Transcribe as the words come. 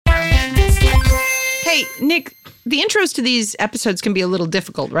Hey, Nick, the intros to these episodes can be a little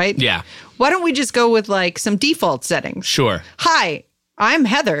difficult, right? Yeah. Why don't we just go with like some default settings? Sure. Hi, I'm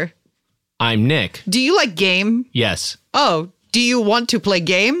Heather. I'm Nick. Do you like game? Yes. Oh, do you want to play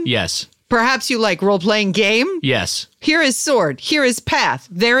game? Yes. Perhaps you like role-playing game? Yes. Here is sword. Here is path.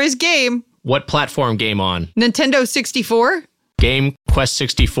 There is game. What platform game on? Nintendo 64? Game Quest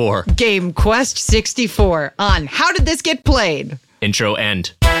 64. Game Quest 64 on How Did This Get Played? Intro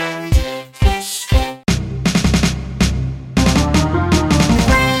end.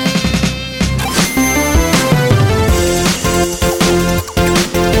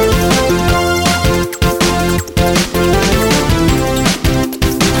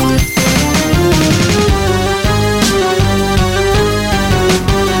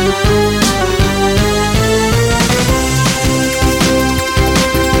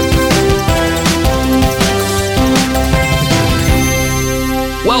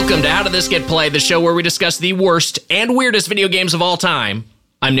 Welcome to How Did This Get Played, the show where we discuss the worst and weirdest video games of all time.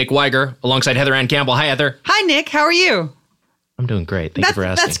 I'm Nick Weiger, alongside Heather Ann Campbell. Hi, Heather. Hi, Nick. How are you? I'm doing great. Thank you for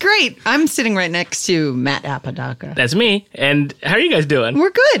asking. That's great. I'm sitting right next to Matt Apodaca. That's me. And how are you guys doing?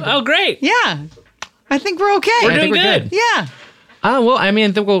 We're good. Oh, great. Yeah. I think we're okay. We're doing good. Yeah. Well, I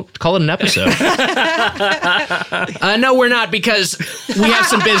mean, then we'll call it an episode. No, we're not, because we have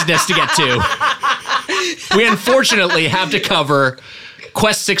some business to get to. We unfortunately have to cover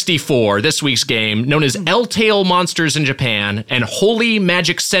Quest 64, this week's game, known as L-Tail Monsters in Japan and Holy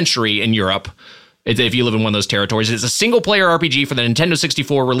Magic Century in Europe. If you live in one of those territories, it's a single-player RPG for the Nintendo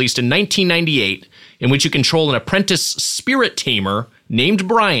 64 released in 1998, in which you control an apprentice spirit tamer named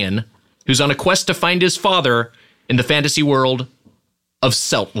Brian, who's on a quest to find his father in the fantasy world of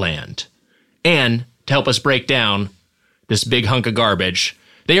Celtland. And to help us break down this big hunk of garbage,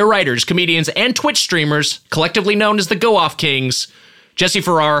 they are writers, comedians, and Twitch streamers, collectively known as the Go-Off Kings. Jesse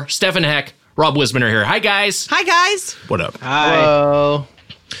Farrar, Stefan Heck, Rob Whisman are here. Hi, guys. Hi, guys. What up? Hi. Hello.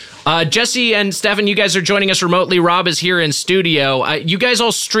 Jesse and Stefan, you guys are joining us remotely. Rob is here in studio. You guys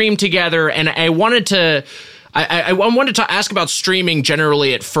all stream together, and I wanted to ask about streaming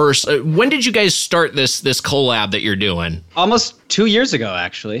generally at first. When did you guys start this collab that you're doing? Almost 2 years ago,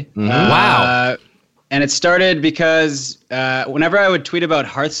 actually. Wow. And it started because whenever I would tweet about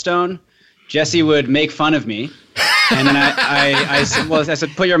Hearthstone, Jesse would make fun of me. And then I said,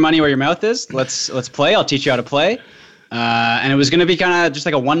 put your money where your mouth is. Let's play. I'll teach you how to play. And it was going to be kind of just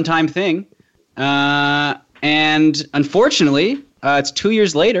like a one-time thing. And unfortunately, it's 2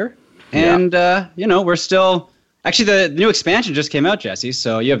 years later. And, we're still... Actually, the new expansion just came out, Jesse,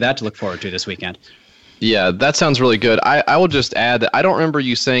 so you have that to look forward to this weekend. Yeah, that sounds really good. I will just add that I don't remember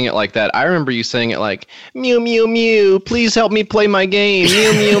you saying it like that. I remember you saying it like, mew, mew, mew, please help me play my game,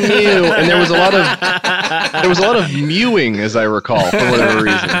 mew, mew, mew. And there was a lot of mewing, as I recall, for whatever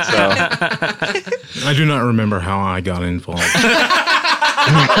reason. So I do not remember how I got involved.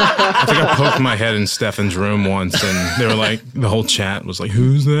 I think I poked my head in Stefan's room once, and they were like, the whole chat was like,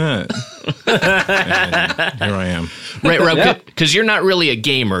 "Who's that?" And here I am. Right, Rob, because you're not really a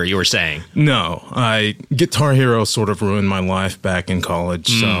gamer, you were saying. No, Guitar Hero sort of ruined my life back in college,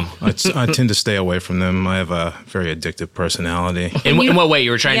 so I tend to stay away from them. I have a very addictive personality. In what way? You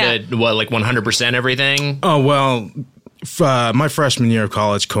were trying to, like 100% everything? Oh, well... my freshman year of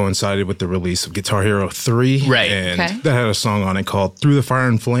college coincided with the release of Guitar Hero 3. Right. And that had a song on it called Through the Fire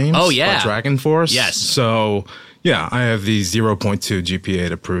and Flames by Dragon Force. Yes. So, yeah, I have the 0.2 GPA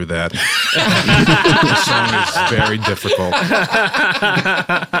to prove that. The song is very difficult.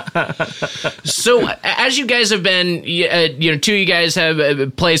 So, as you guys have been, two of you guys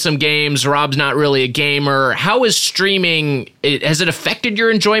have played some games. Rob's not really a gamer. How is streaming, has it affected your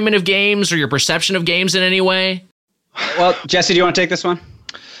enjoyment of games or your perception of games in any way? Well, Jesse, do you want to take this one?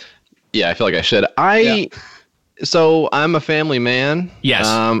 yeah, I feel like I should. So I'm a family man. Yes.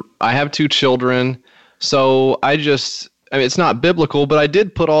 I have 2 children. So I mean, it's not biblical, but I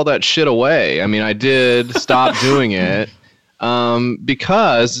did put all that shit away. I mean, I did stop doing it. And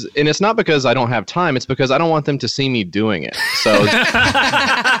it's not because I don't have time, it's because I don't want them to see me doing it. So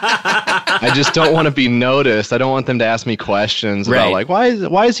I just don't want to be noticed. I don't want them to ask me questions about like, why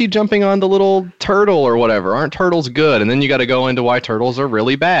is he jumping on the little turtle or whatever? Aren't turtles good? And then you got to go into why turtles are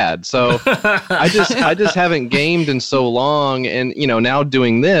really bad. So I just haven't gamed in so long. And, now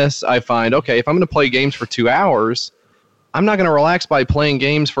doing this, I find, okay, if I'm going to play games for 2 hours, I'm not going to relax by playing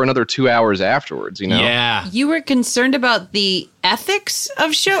games for another 2 hours afterwards, Yeah. You were concerned about the ethics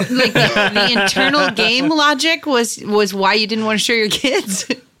of show, like the internal game logic was why you didn't want to show your kids.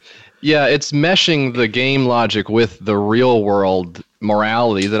 Yeah, it's meshing the game logic with the real world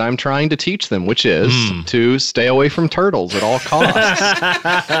morality that I'm trying to teach them, which is to stay away from turtles at all costs.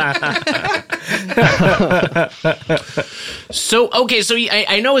 So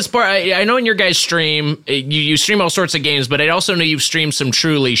I know as part. I know in your guys' stream, you stream all sorts of games, but I also know you've streamed some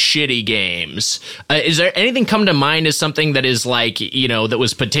truly shitty games. Is there anything come to mind as something that is like, that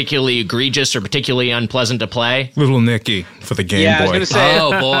was particularly egregious or particularly unpleasant to play? Little Nicky for the Game Boy. I was gonna say.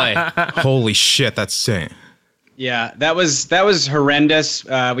 Oh boy! Holy shit, that's insane. Yeah, that was horrendous.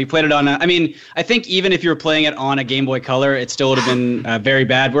 We played it on. I think even if you were playing it on a Game Boy Color, it still would have been very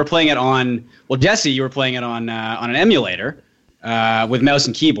bad. We're playing it on. Well, Jesse, you were playing it on an emulator with mouse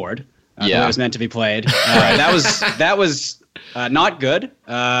and keyboard. That was meant to be played. That was not good.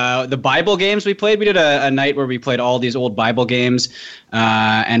 The Bible games we played. We did a night where we played all these old Bible games,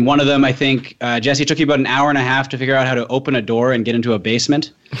 and one of them, I think, Jesse, took you about an hour and a half to figure out how to open a door and get into a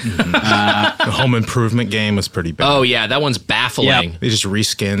basement. The Home Improvement game was pretty bad. Oh yeah, that one's baffling. Yep. They just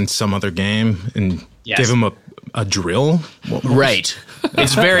reskinned some other game and gave him a drill. Right.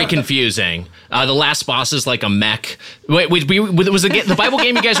 It's very confusing. The last boss is like a mech. Wait, was the Bible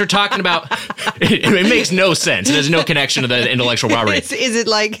game you guys were talking about? It makes no sense. It has no connection to the intellectual property. Is it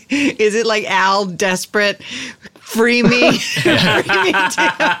like Al desperate? Free me. Free me,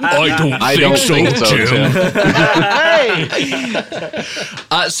 Tim. I don't think so, Tim.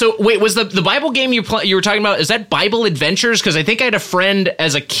 So wait, was the Bible game you were talking about? Is that Bible Adventures? Because I think I had a friend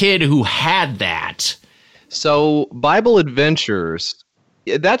as a kid who had that. So Bible Adventures,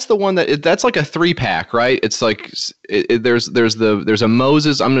 that's the one that's like a 3-pack, right? It's like there's a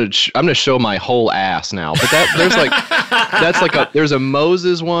Moses. I'm gonna show my whole ass now, but there's a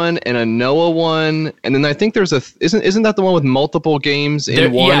Moses one and a Noah one, and then I think there's isn't that the one with multiple games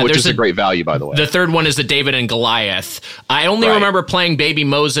in one, which is a great value, by the way. The third one is the David and Goliath. I only remember playing Baby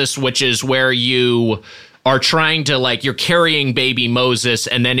Moses, which is where you are trying to, like, you're carrying baby Moses,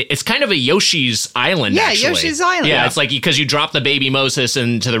 and then it's kind of a Yoshi's Island, actually. Yoshi's Island. Yeah, it's like, because you drop the baby Moses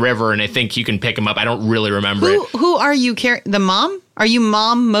into the river, and I think you can pick him up. I don't really remember it. Who are you carrying? The mom? Are you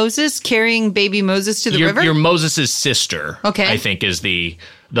Mom Moses carrying baby Moses to the river? You're Moses' sister, okay. I think is the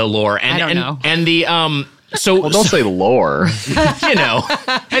lore. And, I don't know. And the, so... Well, don't say lore. I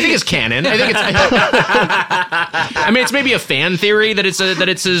think it's canon. I think it's... I mean, it's maybe a fan theory that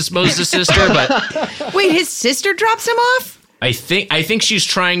it's his Moses' sister, but... Wait, his sister drops him off? I think she's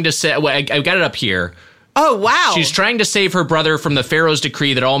trying to say... Well, I got it up here. Oh, wow. She's trying to save her brother from the Pharaoh's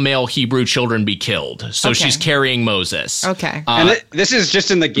decree that all male Hebrew children be killed. So she's carrying Moses. Okay. And this is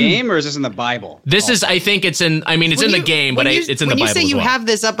just in the game, or is this in the Bible? This is, I think it's in, I mean, it's in the game, but it's in the Bible as well. When you say you have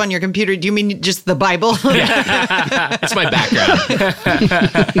this up on your computer, do you mean just the Bible? Yeah. It's my background.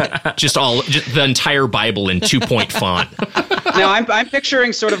 just the entire Bible in 2-point font. Now, I'm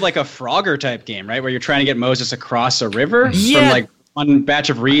picturing sort of like a Frogger type game, right? Where you're trying to get Moses across a river from like one batch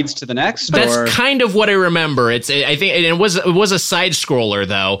of reeds to the next. That's kind of what I remember. I think it was a side scroller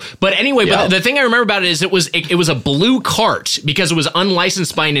though. But anyway, but the thing I remember about it is it was a blue cart because it was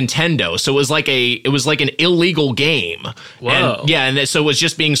unlicensed by Nintendo. So it was like an illegal game. Whoa. And so it was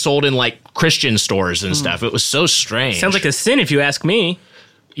just being sold in like Christian stores and stuff. It was so strange. Sounds like a sin if you ask me.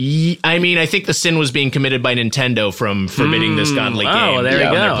 I mean, I think the sin was being committed by Nintendo from forbidding this godly game on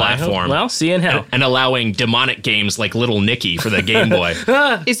their platform. Well, see you in hell. And allowing demonic games like Little Nicky for the Game Boy.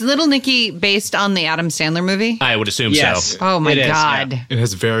 Is Little Nicky based on the Adam Sandler movie? I would assume so. Oh, my God. It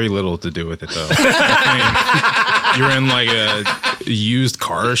has very little to do with it, though. I mean, you're in like a used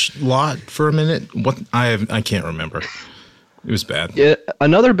car lot for a minute. What? I can't remember. It was bad. Yeah,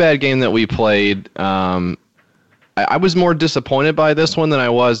 another bad game that we played... I was more disappointed by this one than I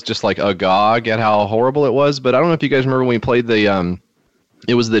was just like agog at how horrible it was. But I don't know if you guys remember when we played the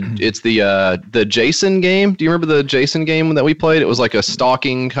Jason game. Do you remember the Jason game that we played? It was like a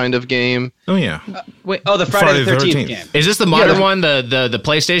stalking kind of game. Oh yeah. The Friday the 13th game. Is this the modern one, the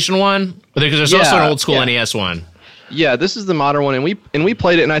PlayStation one? Because there's also an old school NES one. Yeah, this is the modern one, and we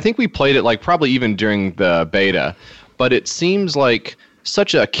played it, and I think we played it like probably even during the beta. But it seems like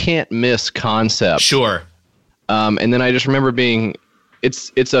such a can't miss concept. Sure. And then I just remember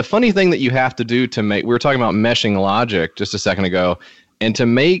it's a funny thing that you have to do to make, we were talking about meshing logic just a second ago, and to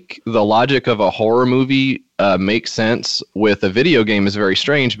make the logic of a horror movie make sense with a video game is very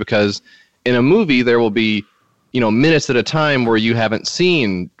strange, because in a movie there will be, minutes at a time where you haven't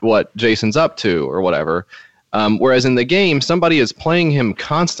seen what Jason's up to or whatever. Whereas in the game, somebody is playing him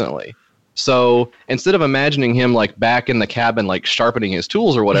constantly. So instead of imagining him like back in the cabin, like sharpening his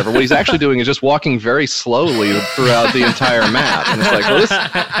tools or whatever, what he's actually doing is just walking very slowly throughout the entire map. And it's like,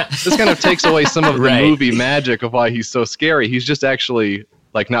 well, this kind of takes away some of the movie magic of why he's so scary. He's just actually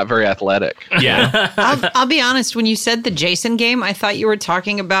like not very athletic. Yeah. I'll be honest. When you said the Jason game, I thought you were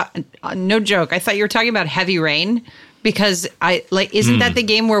talking about, no joke, I thought you were talking about Heavy Rain. because isn't that the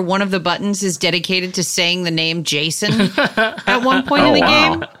game where one of the buttons is dedicated to saying the name Jason at one point in the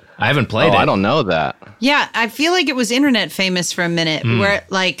game? I haven't played it. I don't know that. Yeah, I feel like it was internet famous for a minute,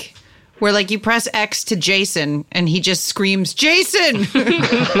 where you press X to Jason and he just screams, Jason! Maybe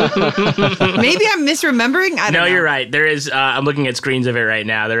I'm misremembering? I don't know. No, you're right. There is, I'm looking at screens of it right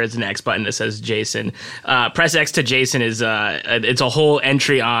now. There is an X button that says Jason. Press X to Jason is, it's a whole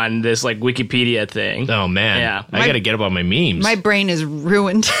entry on this like Wikipedia thing. Oh, man. Yeah. I got to get up on my memes. My brain is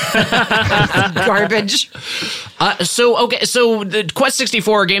ruined. Garbage. So the Quest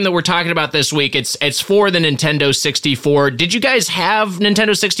 64 game that we're talking about this week, it's for the Nintendo 64. Did you guys have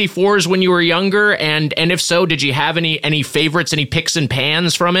Nintendo 64s when you were younger? And if so, did you have any favorites, any picks and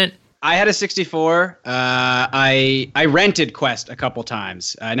pans from it? I had a 64. I rented Quest a couple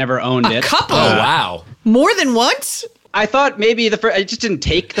times. I never owned it. A couple? Oh, wow. More than once? I thought maybe I just didn't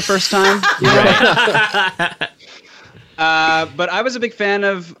take the first time. But I was a big fan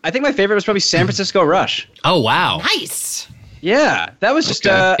of, I think my favorite was probably San Francisco Rush. Oh, wow. Nice. Yeah, that was just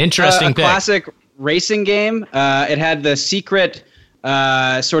Interesting a pick. classic racing game. It had the secret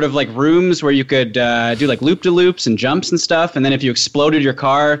sort of like rooms where you could do like loop-de-loops and jumps and stuff. And then if you exploded your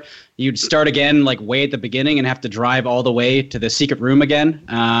car, you'd start again like way at the beginning and have to drive all the way to the secret room again.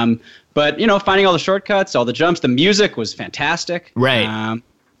 But, finding all the shortcuts, all the jumps, the music was fantastic. Right. I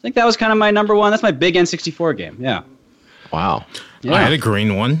think that was kind of my number one. That's my big N64 game. Yeah. Wow. Yeah. I had a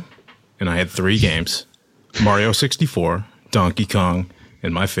green one, and I had 3 games. Mario 64, Donkey Kong,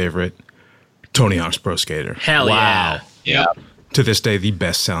 and my favorite, Tony Hawk's Pro Skater. Hell Wow. yeah. To this day, the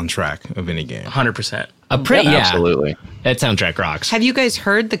best soundtrack of any game. 100%. Absolutely. That soundtrack rocks. Have you guys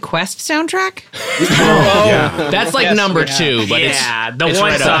heard the Quest soundtrack? Yeah. That's like Yes, number we have. 2, but The it's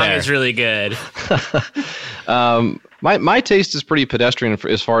one right up song there. is really good. My taste is pretty pedestrian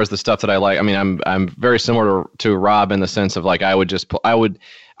as far as the stuff that I like. I mean, I'm very similar to Rob in the sense of like I would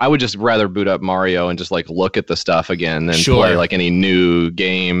just rather boot up Mario and just like look at the stuff again than Sure. play like any new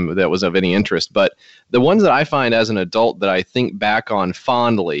game that was of any interest. But the ones that I find as an adult that I think back on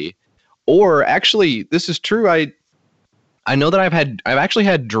fondly, or actually this is true, I know that I've actually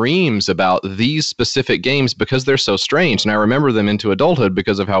had dreams about these specific games because they're so strange, and I remember them into adulthood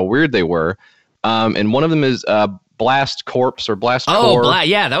because of how weird they were. And one of them is Blast Corps or Blast Corps.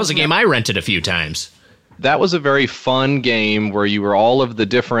 Yeah, that was a game I rented a few times. That was a very fun game where you were all of the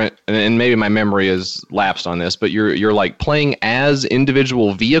different, and maybe my memory is lapsed on this, but you're like playing as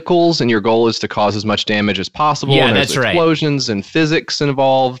individual vehicles, and your goal is to cause as much damage as possible. Yeah, and there's that's right. explosions and physics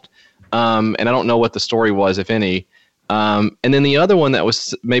involved. And I don't know what the story was, if any. And then the other one that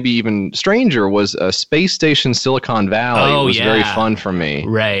was maybe even stranger was Space Station Silicon Valley. Oh, It was yeah. very fun for me.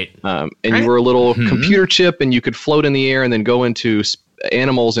 Right. And you were a little computer chip, and you could float in the air and then go into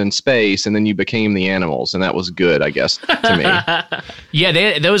animals in space, and then you became the animals, and that was good, I guess, to me.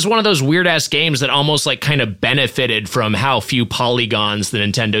 Yeah, that was one of those weird-ass games that almost like kind of benefited from how few polygons the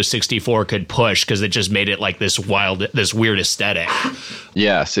Nintendo 64 could push, because it just made it like this weird aesthetic.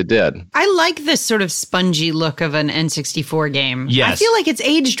 Yes, it did. I like this sort of spongy look of an N64 game. Yes. I feel like it's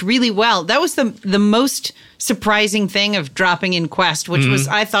aged really well. That was the most surprising thing of dropping in Quest, which was,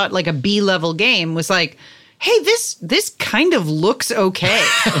 I thought, like a B-level game, was like, hey, this kind of looks okay.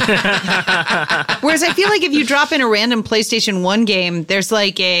 Whereas I feel like if you drop in a random PlayStation 1 game, there's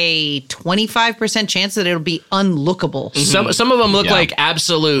like a 25% chance that it'll be unlookable. Some of them look like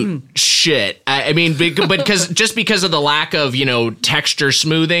absolute shit. I mean, because because of the lack of texture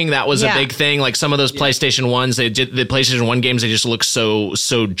smoothing, that was a big thing. Like some of those PlayStation 1s, the PlayStation 1 games, they just look so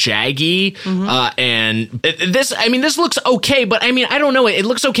jaggy. And this looks okay, but I mean, I don't know. It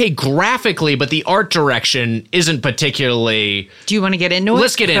looks okay graphically, but the art direction isn't particularly. Do you want to get into it?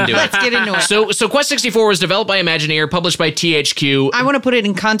 Let's get into it. Let's get into it. So Quest 64 was developed by Imagineer, published by THQ. I want to put it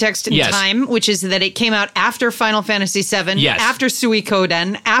in context in Yes. time, which is that it came out after Final Fantasy VII, Yes. after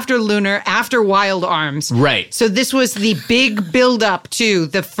Suikoden, after Lunar, after Wild Arms. Right. So this was the big build-up to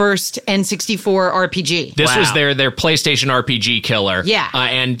the first N64 RPG. This Wow. was their PlayStation RPG killer. Yeah.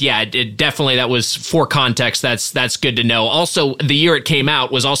 It definitely, that was, for context, that's good to know. Also, the year it came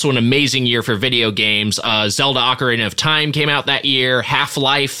out was also an amazing year for video games. Zelda Ocarina of Time came out that year,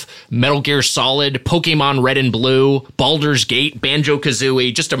 Half-Life, Metal Gear Solid, Pokemon Red and Blue, Baldur's Gate,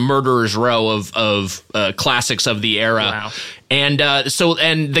 Banjo-Kazooie, just a murderer's row of classics of the era. Wow. And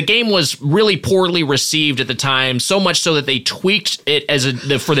the game was really poorly received at the time, so much so that they tweaked it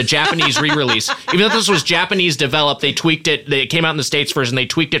for the Japanese re-release. Even though this was Japanese developed, they tweaked it. It came out in the States first, and they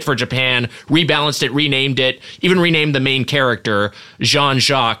tweaked it for Japan, rebalanced it, renamed it, even renamed the main character,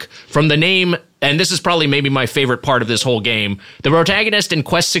 Jean-Jacques, from the name and this is probably maybe my favorite part of this whole game, the protagonist in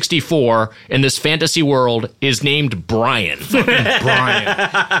Quest 64 in this fantasy world is named Brian. Brian.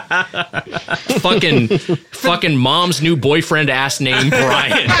 fucking mom's new boyfriend ass name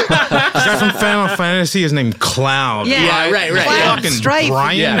Brian. This guy from Final Fantasy is named Cloud. Yeah, right. Cloud, Fucking Strife,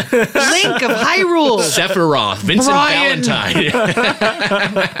 Brian. Yeah. Link of Hyrule. Sephiroth, Vincent Brian. Valentine.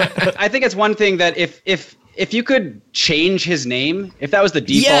 I think it's one thing that if you could change his name, if that was the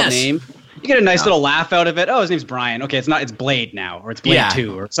default name, you get a nice little laugh out of it. Oh, his name's Brian. Okay, it's Blade now, or it's Blade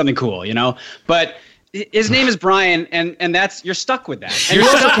 2, or something cool, you know? But his name is Brian, and that's, you're stuck with that. And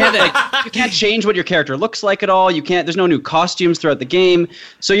you can't change what your character looks like at all. You can't. There's no new costumes throughout the game,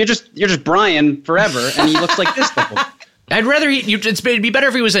 so you're just Brian forever, and he looks like this the whole time. I'd rather it'd be better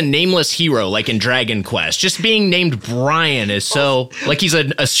if he was a nameless hero like in Dragon Quest. Just being named Brian is so like he's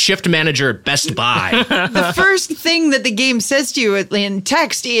a shift manager at Best Buy. The first thing that the game says to you in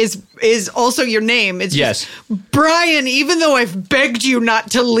text is also your name. It's just, Brian, even though I've begged you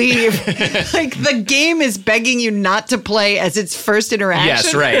not to leave. Like the game is begging you not to play as its first interaction.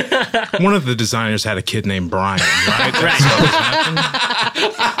 Yes, right. One of the designers had a kid named Brian, right?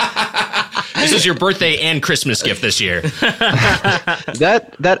 This is your birthday and Christmas gift this year.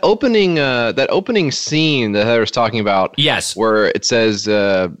 That opening scene that I was talking about. Yes. Where it says,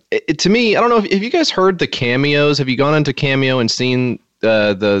 to me, I don't know if you guys heard the cameos. Have you gone into Cameo and seen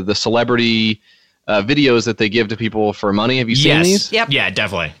the celebrity videos that they give to people for money? Have you seen these? Yep. Yeah,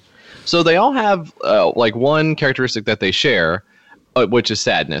 definitely. So they all have like one characteristic that they share, which is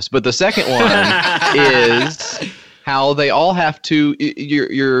sadness. But the second one is how they all have to.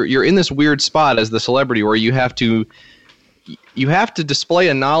 You're in this weird spot as the celebrity where you have to display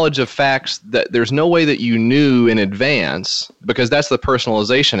a knowledge of facts that there's no way that you knew in advance, because that's the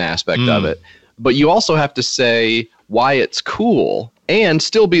personalization aspect of it. But you also have to say why it's cool and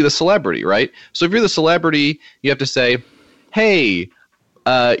still be the celebrity, right? So if you're the celebrity, you have to say, hey,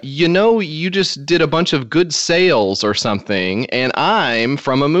 you just did a bunch of good sales or something, and I'm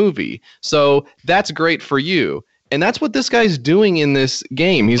from a movie. So that's great for you. And that's what this guy's doing in this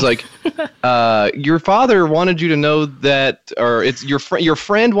game. He's like, your father wanted you to know that, or it's your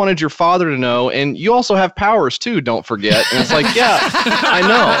friend wanted your father to know, and you also have powers too, don't forget. And it's like, yeah, I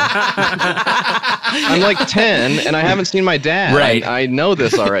know. I'm like 10, and I haven't seen my dad. Right. I know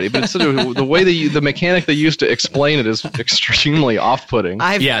this already, but it's sort of the way the mechanic they used to explain it is extremely off-putting.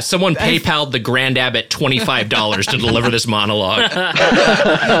 Someone PayPal'd the Grand Abbot $25 to deliver this monologue.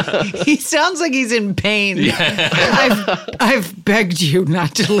 He sounds like he's in pain. Yeah. I've begged you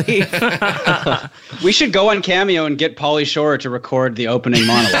not to leave. We should go on Cameo and get Pauly Shore to record the opening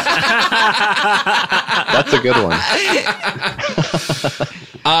monologue. That's a good one.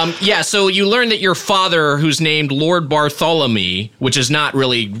 So you learn that your father, who's named Lord Bartholomew, which does not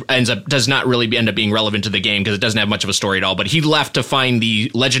really end up being relevant to the game because it doesn't have much of a story at all, but he left to find the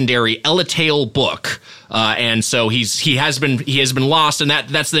legendary Elatail book, and so he has been lost, and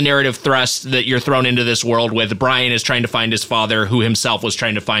that's the narrative thrust that you're thrown into this world with. Brian is trying to find his father, who himself was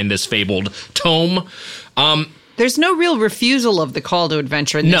trying to find this fabled tome. There's no real refusal of the call to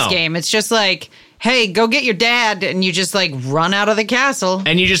adventure in this game. It's just like, hey, go get your dad, and you just like run out of the castle.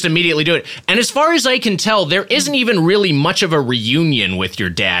 And you just immediately do it. And as far as I can tell, there isn't even really much of a reunion with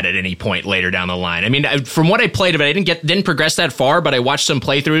your dad at any point later down the line. I mean, from what I played of it, I didn't progress that far, but I watched some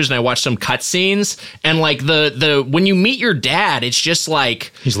playthroughs and I watched some cutscenes, and like the when you meet your dad, it's just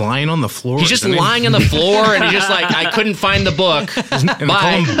like he's lying on the floor. He's just lying on the floor, and he's just like, I couldn't find the book. And they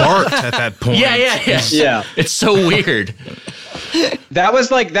call him Bart at that point. Yeah. It's so weird. That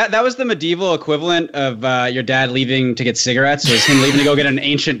was like that was the medieval equivalent of your dad leaving to get cigarettes. So it's him leaving to go get an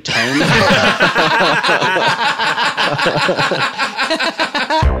ancient tome.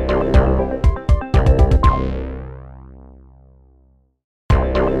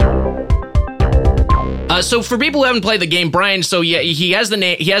 So for people who haven't played the game, Brian, so yeah, he has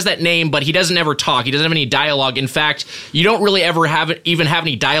that name, but he doesn't ever talk. He doesn't have any dialogue. In fact, you don't really ever have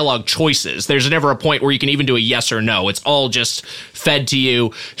any dialogue choices. There's never a point where you can even do a yes or no. It's all just fed to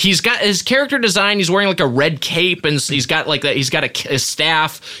you. He's got his character design. He's wearing like a red cape, and he's got like that. He's got a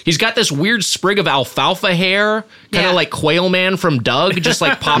staff. He's got this weird sprig of alfalfa hair, kind of like Quail Man from Doug, just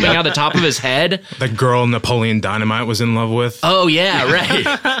like popping out the top of his head. The girl Napoleon Dynamite was in love with. Oh yeah,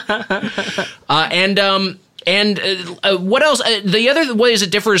 right. And what else? The other ways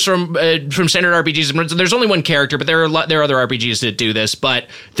it differs from standard RPGs. There's only one character, but there are other RPGs that do this. But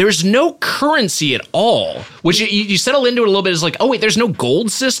there's no currency at all, which you settle into it a little bit. Is like, oh wait, there's no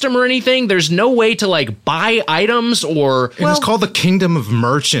gold system or anything. There's no way to like buy items or. It's called the Kingdom of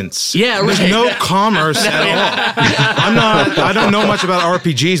Merchants. Yeah, there's right. no commerce at all. I don't know much about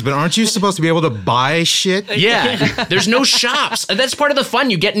RPGs, but aren't you supposed to be able to buy shit? Yeah, there's no shops. That's part of the fun.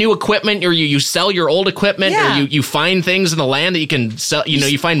 You get new equipment, or you sell your old equipment. Yeah. Or you find things in the land that you can sell.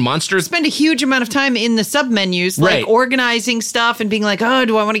 You find monsters. Spend a huge amount of time in the sub menus, like organizing stuff and being like, oh,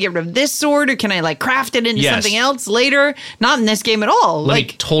 do I want to get rid of this sword, or can I like craft it into something else later? Not in this game at all. Let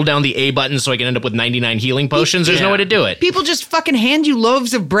me hold down the A button so I can end up with 99 healing potions. There's no way to do it. People just fucking hand you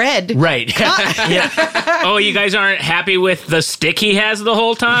loaves of bread. Right. Oh, you guys aren't happy with the stick he has the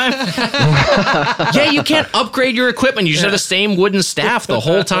whole time? Yeah, you can't upgrade your equipment. You just have the same wooden staff the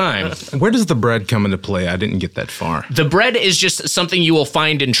whole time. Where does the bread come into play? I didn't get that far. The bread is just something you will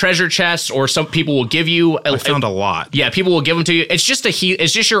find in treasure chests, or some people will give you. I found a lot. Yeah, people will give them to you. It's just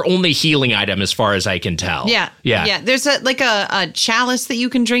it's just your only healing item, as far as I can tell. Yeah. There's a chalice that you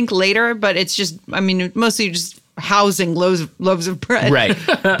can drink later, but it's just, I mean, mostly just housing loaves of bread. Right.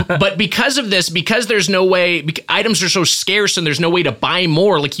 But because of this, because there's no way, items are so scarce and there's no way to buy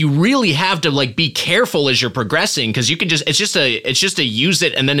more, like you really have to like be careful as you're progressing, because you can just, it's just a use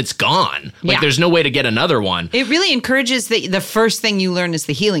it and then it's gone. Like there's no way to get another one. It really encourages the first thing you learn is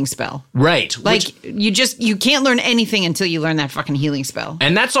the healing spell. Right. Like you can't learn anything until you learn that fucking healing spell.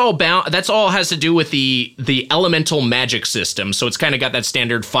 And that's all has to do with the elemental magic system. So it's kind of got that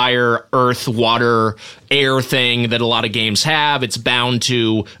standard fire, earth, water, air thing that a lot of games have. It's bound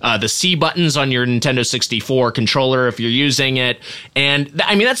to the C buttons on your Nintendo 64 controller if you're using it. And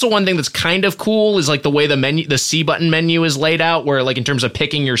I mean, that's the one thing that's kind of cool is like the way the C button menu is laid out, where like in terms of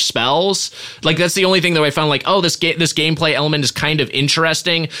picking your spells, like that's the only thing that I found like, oh, this gameplay element is kind of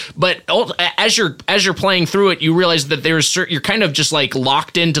interesting. But as you're playing through it, you realize that you're kind of just like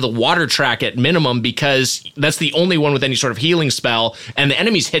locked into the water track at minimum, because that's the only one with any sort of healing spell, and the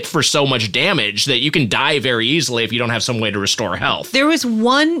enemies hit for so much damage that you can die very easily if you don't have some way to restore health. There's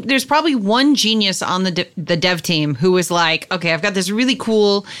probably one genius on the dev team who was like, okay, I've got this really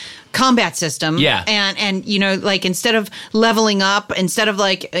cool combat system. Yeah. And you know, like instead of leveling up, instead of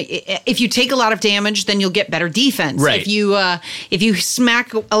like, if you take a lot of damage, then you'll get better defense. Right. If you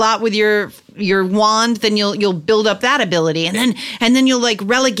smack a lot with your wand, then you'll build up that ability, and then you'll like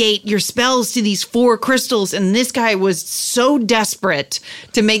relegate your spells to these 4 crystals. And this guy was so desperate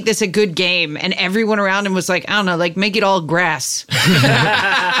to make this a good game, and everyone around him was like, I don't know, like make it all grass.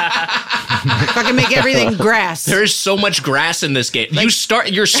 Fucking make everything grass. There is so much grass in this game. Your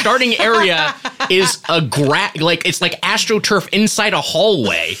starting area is it's like AstroTurf inside a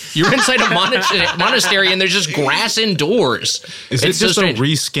hallway. You're inside a monastery and there's just grass indoors. Is it just a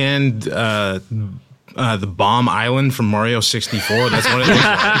reskinned the Bomb Island from Mario 64? That's what it looks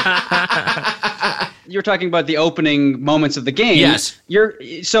like. You're talking about the opening moments of the game. Yes.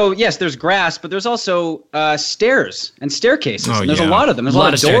 Yes, there's grass, but there's also stairs and staircases. Oh, And there's yeah. a lot of them. There's a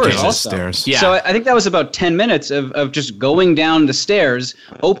lot of doors staircases, also. stairs. Yeah. So I think that was about 10 minutes of just going down the stairs,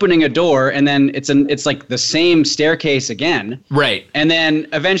 opening a door, and then it's like the same staircase again. Right. And then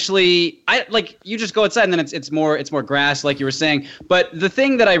eventually, you just go outside, and then it's more grass, like you were saying. But the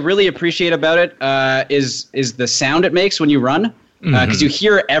thing that I really appreciate about it is the sound it makes when you run, because you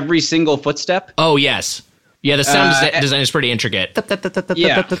hear every single footstep. Oh, yes. Yeah, the sound design is pretty intricate.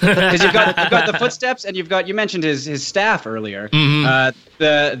 Yeah, because you've got the footsteps, and you mentioned his staff earlier. The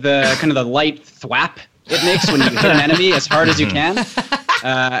kind of the light thwap it makes when you hit an enemy as hard as you can.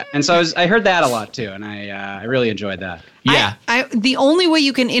 And so I heard that a lot too, and I really enjoyed that. Yeah. The only way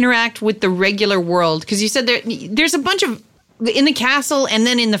you can interact with the regular world, because you said there's a bunch of, in the castle and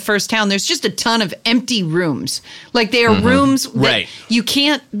then in the first town, there's just a ton of empty rooms. Like they are rooms that Right. you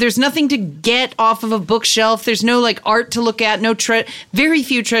can't, there's nothing to get off of a bookshelf. There's no like art to look at, very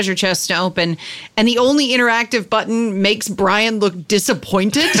few treasure chests to open. And the only interactive button makes Brian look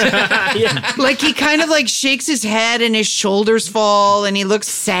disappointed. Like he kind of like shakes his head and his shoulders fall and he looks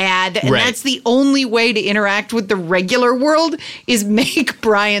sad. And Right. that's the only way to interact with the regular world is make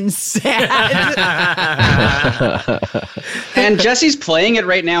Brian sad. And Jesse's playing it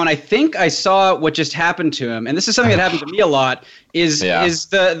right now, and I think I saw what just happened to him. And this is something that happened to me a lot. Is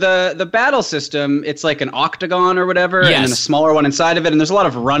the battle system? It's like an octagon or whatever, and then a smaller one inside of it. And there's a lot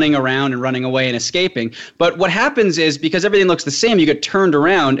of running around and running away and escaping. But what happens is because everything looks the same, you get turned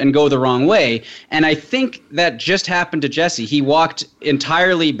around and go the wrong way. And I think that just happened to Jesse. He walked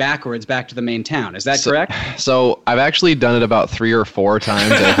entirely backwards back to the main town. Is that correct? So I've actually done it about 3 or 4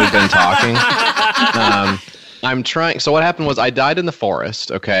 times as we've been talking. I'm trying. So what happened was I died in the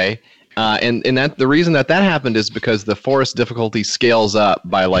forest. Okay. And that the reason that happened is because the forest difficulty scales up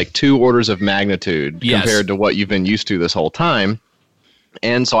by like 2 orders of magnitude compared to what you've been used to this whole time.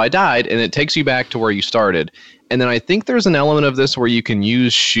 And so I died, and it takes you back to where you started. And then I think there's an element of this where you can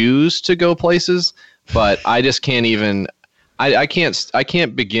use shoes to go places, but I just can't even. I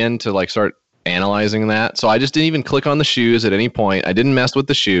can't begin to like start analyzing that. So I just didn't even click on the shoes at any point. I didn't mess with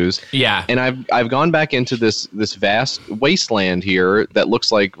the shoes. Yeah. And I've gone back into this vast wasteland here that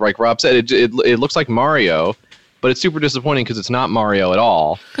looks like Rob said, it looks like Mario, but it's super disappointing because it's not Mario at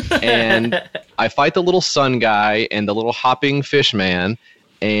all. And I fight the little sun guy and the little hopping fish man,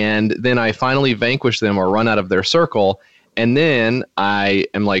 and then I finally vanquish them or run out of their circle. And then I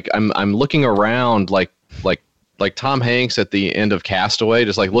am like I'm looking around like Tom Hanks at the end of Castaway,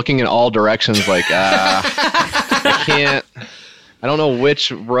 just like looking in all directions, like I can't. I don't know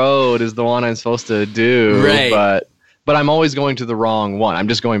which road is the one I'm supposed to do, right? But I'm always going to the wrong one. I'm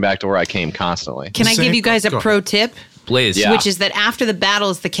just going back to where I came constantly. Can I give you guys a pro tip? Please. Yeah. Which is that after the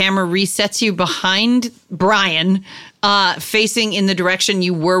battles, the camera resets you behind Brian, facing in the direction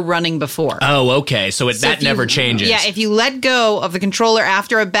you were running before. Oh, okay. So that never changes. Yeah, if you let go of the controller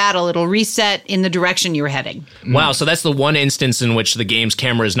after a battle, it'll reset in the direction you were heading. Wow, so that's the one instance in which the game's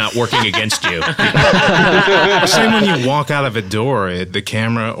camera is not working against you. Same when you walk out of a door, the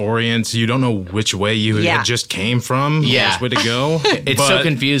camera orients. You don't know which way you had just came from, which way to go. It's so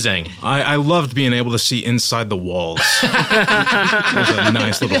confusing. I loved being able to see inside the walls. It was a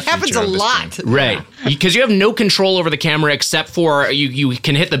nice little It happens a lot. Right. Because you have no control over the camera except for you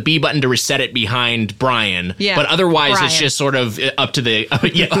can hit the B button to reset it behind Brian. Yeah. But otherwise it's just sort of up to the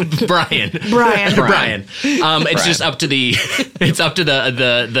Brian. It's just up to the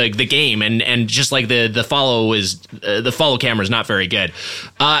game and just like the follow camera is not very good.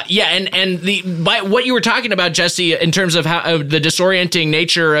 What you were talking about, Jesse, in terms of how the disorienting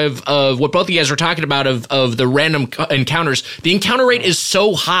nature of what both of you guys were talking about of the random encounters, the encounter rate is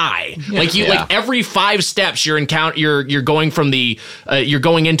so high. Like every 5 steps you're going from you're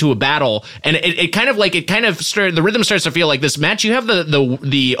going into a battle, and the rhythm starts to feel like this. Matt, you have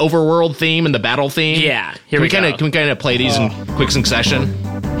the overworld theme and the battle theme. Yeah, can we kind of play these in quick succession?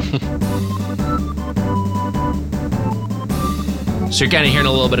 So you're kind of hearing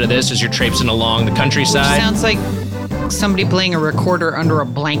a little bit of this as you're traipsing along the countryside. Sounds like somebody playing a recorder under a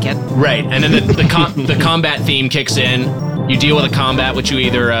blanket. Right, and then the combat theme kicks in. You deal with a combat, which you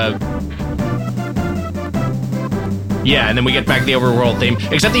either... and then we get back to the overworld theme.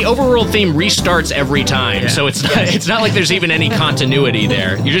 Except the overworld theme restarts every time, so it's not like there's even any continuity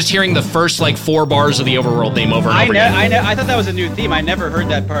there. You're just hearing the first 4 bars of the overworld theme over and over again. I thought that was a new theme. I never heard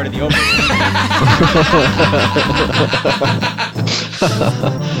that part of the overworld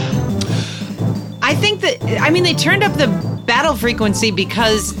I think that, they turned up the battle frequency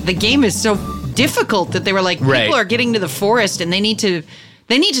because the game is so difficult that they were like, people are getting to the forest and they need to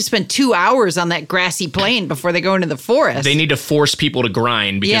spend 2 hours on that grassy plain before they go into the forest. They need to force people to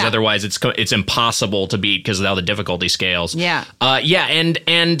grind because otherwise it's impossible to beat because of all the difficulty scales. Yeah.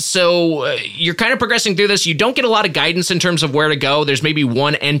 And so you're kind of progressing through this. You don't get a lot of guidance in terms of where to go. There's maybe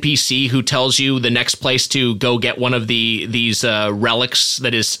one NPC who tells you the next place to go get one of these relics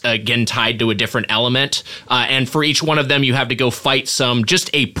that is, again, tied to a different element. And for each one of them, you have to go fight just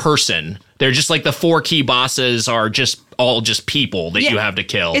a person. They're just like the 4 key bosses are all just people that you have to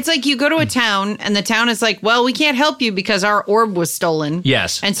kill. It's like you go to a town and the town is like, well, we can't help you because our orb was stolen.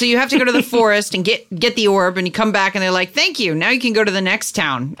 Yes. And so you have to go to the forest and get the orb, and you come back and they're like, thank you. Now you can go to the next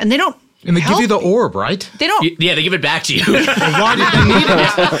town. And they don't. And they give you the orb, right? They don't. Yeah, they give it back to you. Why did they need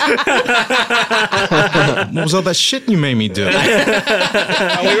it? What was all that shit you made me do? We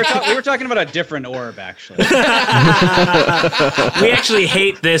were talking about a different orb, actually. We actually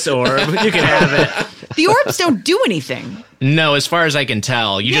hate this orb. You can have it. The orbs don't do anything. No, as far as I can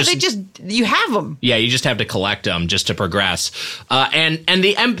tell. You have them. Yeah, you just have to collect them just to progress. And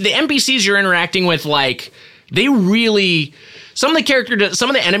the NPCs you're interacting with, they really... Some of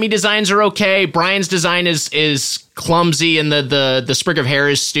the enemy designs are okay. Brian's design is clumsy and the sprig of hair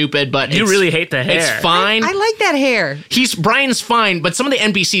is stupid, but You really hate the hair. It's fine. I like that hair. Brian's fine, but some of the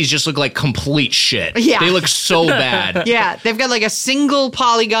NPCs just look like complete shit. Yeah. They look so bad. Yeah, they've got like a single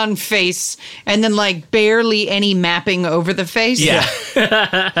polygon face and then like barely any mapping over the face. Yeah.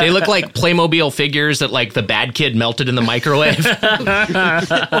 They look like Playmobil figures that like the bad kid melted in the microwave.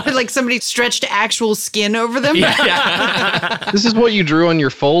 Or like somebody stretched actual skin over them. Yeah. This is what you drew on your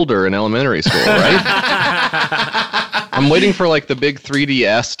folder in elementary school, right? I'm waiting for like the big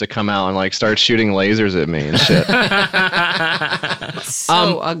 3DS to come out and like start shooting lasers at me and shit.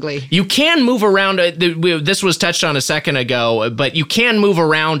 So ugly. You can move around. This was touched on a second ago, but you can move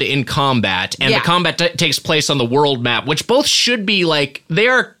around in combat, and the combat takes place on the world map, which both should be like, they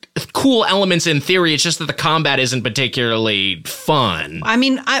are cool elements in theory. It's just that the combat isn't particularly fun. I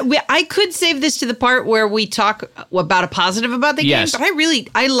mean, I could save this to the part where we talk about a positive about the game, but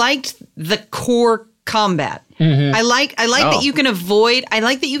I liked the core combat. Mm-hmm. I like that you can avoid. I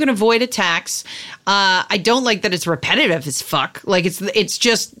like that you can avoid attacks. I don't like that it's repetitive as fuck. Like it's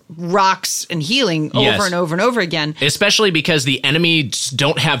just rocks and healing over and over and over again. Especially because the enemies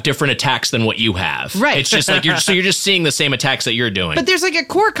don't have different attacks than what you have. Right. It's just like you're just seeing the same attacks that you're doing. But there's like a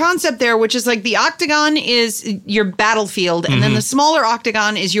core concept there, which is like the octagon is your battlefield, and then the smaller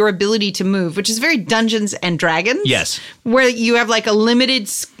octagon is your ability to move, which is very Dungeons and Dragons. Yes. Where you have like a limited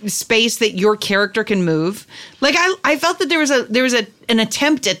space that your character can move. Like I felt that there was an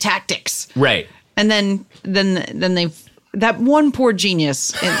attempt at tactics. Right. And then they've that one poor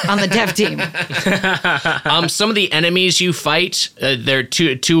genius on the dev team. Some of the enemies you fight, there are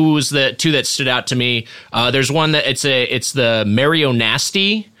two that stood out to me. There's one that it's the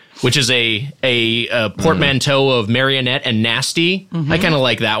Marionasty, which is a portmanteau of marionette and nasty. I kind of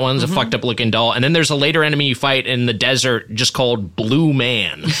like that one. It's a fucked up looking doll. And then there's a later enemy you fight in the desert just called Blue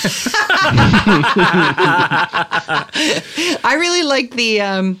Man. I really like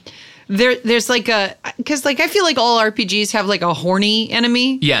the there's like because like I feel like all RPGs have like a horny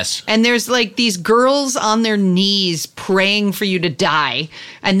enemy. Yes. And there's like these girls on their knees praying for you to die,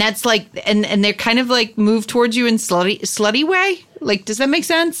 and that's like and they're kind of like move towards you in slutty way. Like, does that make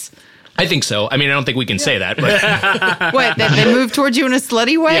sense? I think so. I mean, I don't think we can say that, but What? They move towards you in a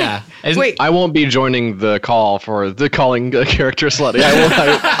slutty way? Yeah. Wait. I won't be joining the call for the calling a character slutty.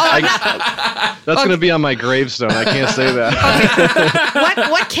 That's going to be on my gravestone. I can't say that.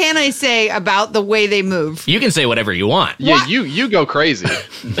 What can I say about the way they move? you can say whatever you want. Yeah, you go crazy.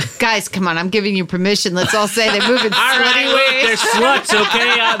 Guys, come on. I'm giving you permission. Let's all say they move in All slutty right, ways. wait, they're sluts,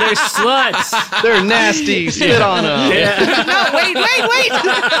 okay? They're sluts. They're nasty. Spit on them. No, wait.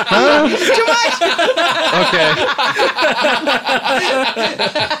 Too much. Okay.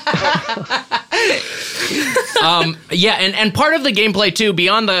 Yeah, and part of the gameplay too,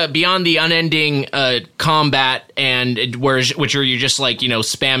 beyond the unending combat and which are you just like,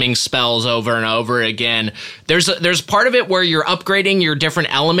 spamming spells over and over again. There's part of it where you're upgrading your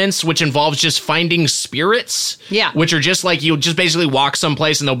different elements, which involves just finding spirits. Yeah. Which are just like, you'll just basically walk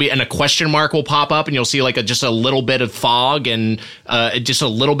someplace and a question mark will pop up and you'll see like just a little bit of fog and just a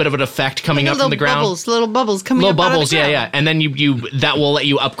little bit of an effect coming up from the ground. Little bubbles coming up out of the ground. Yeah. And then that will let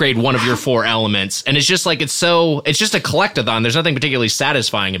you upgrade one of your 4 elements. And it's just like, it's just a collectathon. There's nothing particularly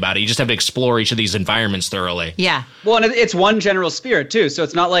satisfying about it. You just have to explore each of these environments thoroughly. Yeah. Well, and it's one general spirit too, so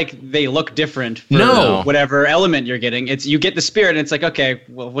it's not like they look different for No. whatever element you're getting. It's you get the spirit, and it's like, okay,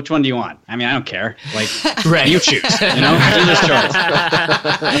 well, which one do you want? I mean, I don't care. Like, Right. you choose. Dealer's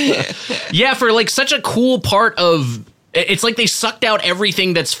choice. Yeah, for like such a cool part of. It's like they sucked out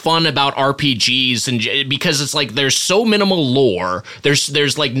everything that's fun about RPGs, and because it's like there's so minimal lore,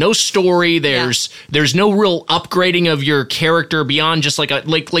 there's like no story, there's no real upgrading of your character beyond just like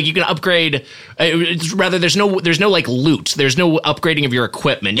you can upgrade. Rather, there's no like loot, there's no upgrading of your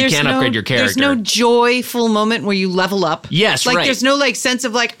equipment. You can't upgrade your character. There's no joyful moment where you level up. Yes, like right. There's no like sense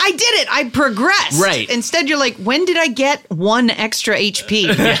of like I did it, I progressed. Right. Instead, you're like, when did I get 1 extra HP?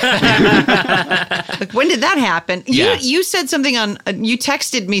 Like, when did that happen? Yeah. You said something you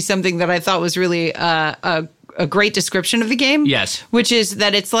texted me something that I thought was really a great description of the game. Yes. Which is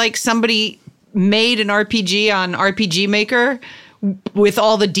that it's like somebody made an RPG on RPG Maker with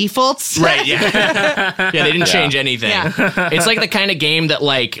all the defaults. Right, yeah. Yeah, they didn't change anything. Yeah. It's like the kind of game that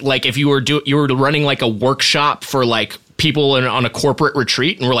like if you were running like a workshop for like people on a corporate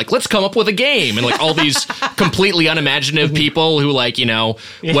retreat, and we're like, let's come up with a game, and like all these completely unimaginative people who like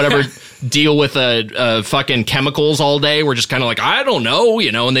whatever deal with fucking chemicals all day. We're just kind of like, I don't know,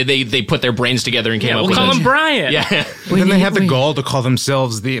 and they put their brains together and came up with call him Brian. Yeah. And then they have the gall to call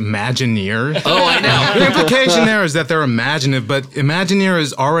themselves the Imagineers. Oh, I know. The implication there is that they're imaginative, but Imagineer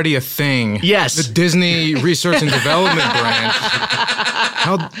is already a thing. Yes. The Disney Research and Development branch.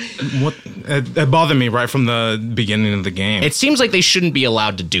 That bothered me right from the beginning of the game. It seems like they shouldn't be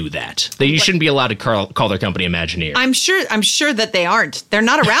allowed to do that. They shouldn't be allowed to call their company Imagineer. I'm sure that they aren't. They're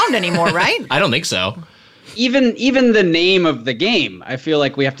not around anymore, right? I don't think so. Even the name of the game, I feel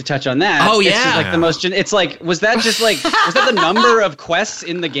like we have to touch on that. Oh, It's yeah. just like the most. It's like was that the number of quests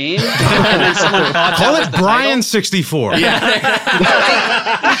in the game? And then someone thought Call that was it the Brian title? 64.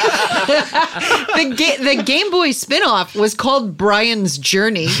 The Game Boy spinoff was called Brian's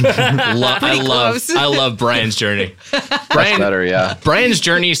Journey. I love Brian's Journey. That's better, yeah. Brian's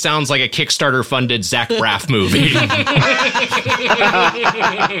Journey sounds like a Kickstarter-funded Zach Braff movie.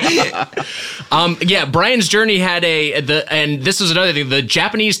 Brian's Journey had and this is another thing. The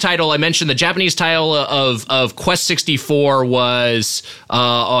Japanese title I mentioned. The Japanese title of Quest 64 was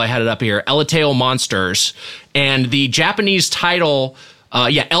I had it up here. Elatail Monsters, and the Japanese title.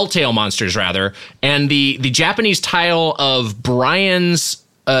 Eltail Monsters rather, and the Japanese title of Brian's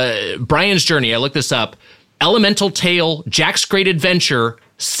Journey. I looked this up. Elemental Tale, Jack's Great Adventure,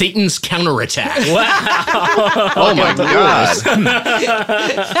 Satan's Counterattack. Wow. Oh my god.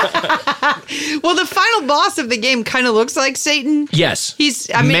 Well, the final boss of the game kind of looks like Satan. Yes.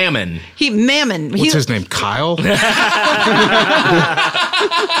 Mammon. Mammon. What's his name? Kyle?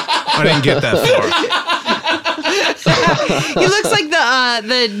 I didn't get that far. He looks like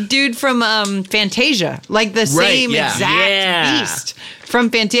the dude from Fantasia, like the same exact beast from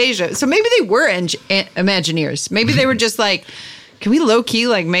Fantasia. So maybe they were Imagineers. Maybe they were just like, can we low key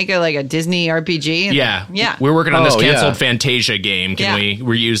like make a Disney RPG? Yeah. We're working on this canceled Fantasia game. Can we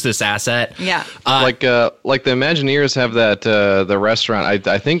reuse this asset? Yeah. Like the Imagineers have that the restaurant.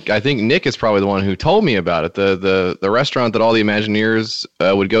 I think Nick is probably the one who told me about it. The restaurant that all the Imagineers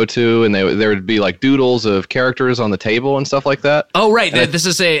would go to, and there would be like doodles of characters on the table and stuff like that. Oh right, this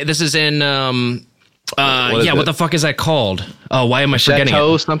is in what the fuck is that called? Oh, why am I forgetting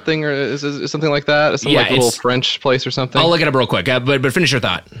Chateau it? Something or is something like that? Some like little French place or something. I'll look it up real quick. But finish your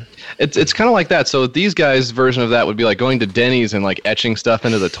thought. It's kind of like that. So these guys' version of that would be like going to Denny's and like etching stuff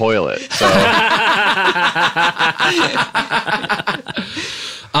into the toilet. So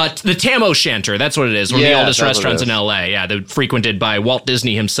the Tam O'Shanter, that's what it is. One of the oldest restaurants in LA. Yeah, they're frequented by Walt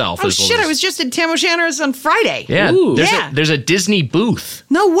Disney himself. Oh shit! I was just at Tam O'Shanter's on Friday. Yeah, there's a Disney booth.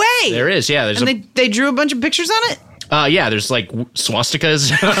 No way. There is. Yeah, and they drew a bunch of pictures on it. There's like swastikas.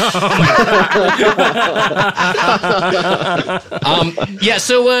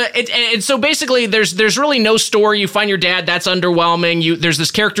 So basically there's really no story. You find your dad, that's underwhelming. There's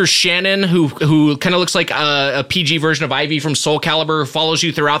this character Shannon who kind of looks like a PG version of Ivy from Soul Calibur, who follows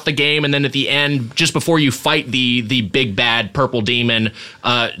you throughout the game, and then at the end, just before you fight the big bad purple demon,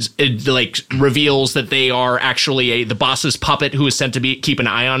 it like reveals that they are actually the boss's puppet who is sent to keep an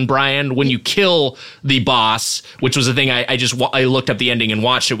eye on Brian. When you kill the boss, which was the thing I looked up the ending and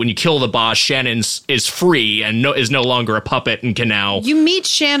watched it. When you kill the boss, Shannon is free and is no longer a puppet and can now. You meet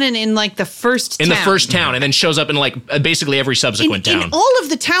Shannon in like the first town, and then shows up in like basically every subsequent town. In all of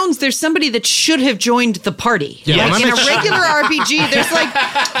the towns, there's somebody that should have joined the party. Yeah, like in a regular RPG,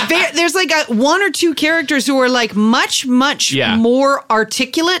 there's like one or two characters who are like much more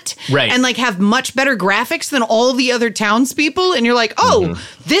articulate, right, and like have much better graphics than all the other townspeople. And you're like,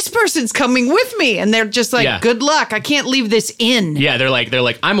 this person's coming with me, and they're just like, good luck. I can't leave this in. Yeah, they're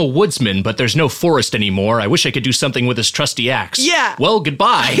like, I'm a woodsman, but there's no forest anymore. I wish I could do something with this trusty axe. Yeah. Well,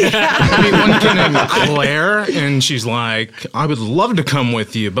 goodbye. I mean, one kid named Claire, and she's like, I would love to come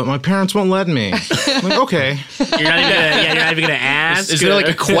with you, but my parents won't let me. I'm like, okay. You're not even gonna ask. Is there like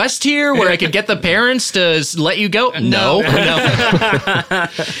a quest here where I could get the parents to let you go? No.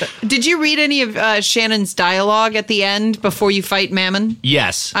 Did you read any of Shannon's dialogue at the end before you fight Mammon?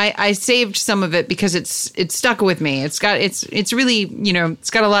 Yes. I saved some of it because it's stuck with me. It's really, it's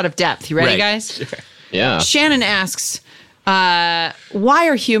got a lot of depth. You ready, guys? Sure. yeah. Shannon asks, why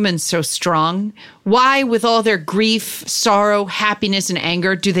are humans so strong? Why, with all their grief, sorrow, happiness, and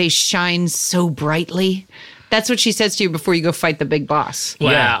anger, do they shine so brightly? That's what she says to you before you go fight the big boss.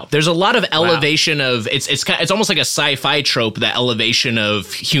 Wow. Yeah. There's a lot of elevation of it's almost like a sci-fi trope. The elevation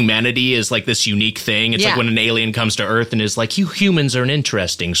of humanity is like this unique thing. It's like when an alien comes to Earth and is like, "You humans are an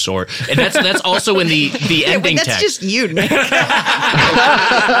interesting sort," and that's also in the ending that's text. just you, Nick. That's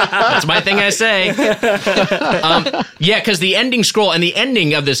my thing. I say, because the ending scroll and the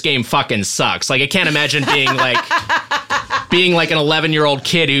ending of this game fucking sucks. Like I can't imagine being like an 11-year-old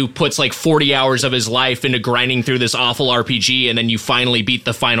kid who puts like 40 hours of his life into grinding through this awful RPG, and then you finally beat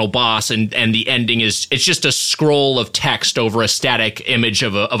the final boss, and the ending it's just a scroll of text over a static image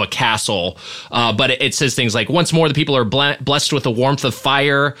of a castle. But it says things like, "Once more, the people are blessed with the warmth of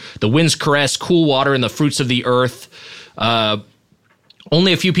fire, the wind's caress, cool water, and the fruits of the earth.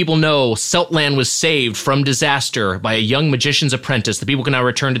 Only a few people know Celtland was saved from disaster by a young magician's apprentice. The people can now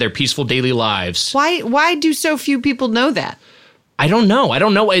return to their peaceful daily lives." Why do so few people know that? I don't know.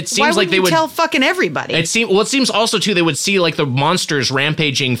 It seems like they would tell fucking everybody. It seems also too they would see like the monsters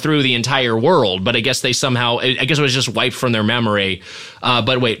rampaging through the entire world, but I guess they somehow it was just wiped from their memory.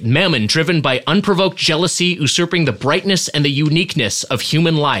 But wait, Mammon, driven by unprovoked jealousy, usurping the brightness and the uniqueness of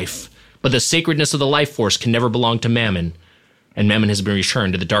human life, but the sacredness of the life force can never belong to Mammon, and Mammon has been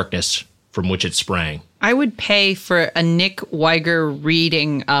returned to the darkness from which it sprang. I would pay for a Nick Weiger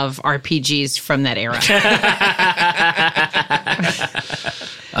reading of RPGs from that era.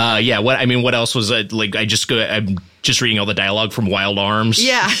 What else was like? I'm just reading all the dialogue from Wild Arms.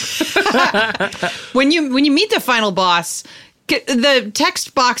 Yeah. When you meet the final boss, the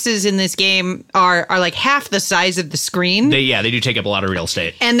text boxes in this game are like half the size of the screen. They do take up a lot of real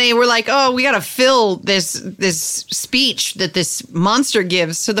estate. And they were like, "Oh, we got to fill this speech that this monster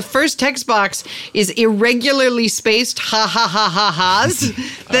gives." So the first text box is irregularly spaced ha ha ha ha ha's.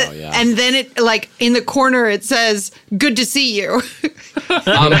 And then it like in the corner it says, "Good to see you."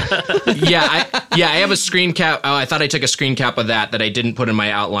 I have a screen cap. Oh, I thought I took a screen cap of that I didn't put in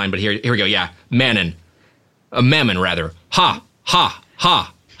my outline, but here we go. Yeah, Mammon rather. Ha ha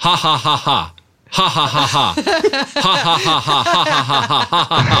ha ha ha ha ha. Ha ha ha ha. Ha ha ha ha ha ha ha ha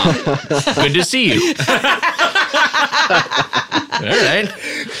ha. Good to see you. All right. And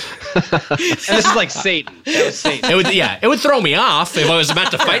this is like Satan. That was Satan. It would throw me off if I was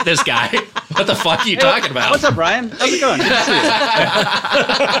about to fight this guy. What the fuck are you talking about? What's up, Brian? How's it going? Good to see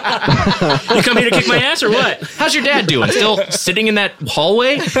you. You come here to kick my ass or what? How's your dad doing? Still sitting in that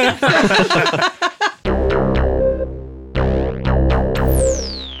hallway?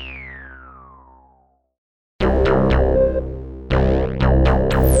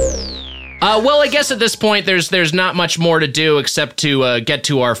 Well, I guess at this point there's not much more to do except to get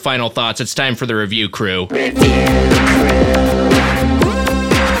to our final thoughts. It's time for the review crew.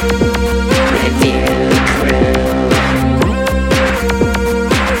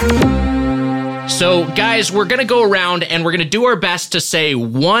 So, guys, we're going to go around and we're going to do our best to say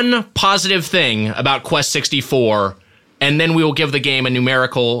one positive thing about Quest 64, and then we will give the game a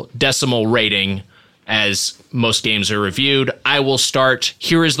numerical decimal rating. As most games are reviewed, I will start.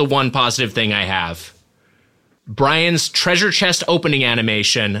 Here is the one positive thing I have. Brian's treasure chest opening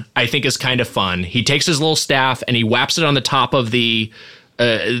animation, I think, is kind of fun. He takes his little staff and he whaps it on the top of the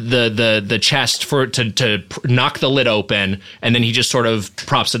chest to knock the lid open, and then he just sort of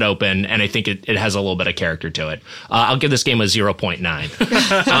props it open, and I think it has a little bit of character to it. I'll give this game a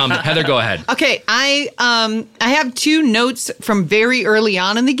 0.9. Heather, go ahead. Okay, I have two notes from very early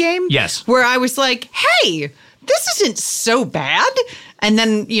on in the game. Yes. Where I was like, "Hey, this isn't so bad." And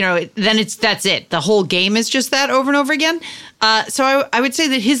then, that's it. The whole game is just that over and over again. So I would say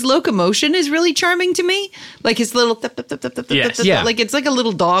that his locomotion is really charming to me. Like his little, like it's like a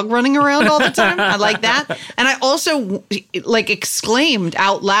little dog running around all the time. I like that. And I also like exclaimed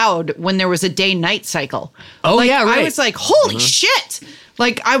out loud when there was a day-night cycle. Oh, like, yeah, right. I was like, holy shit.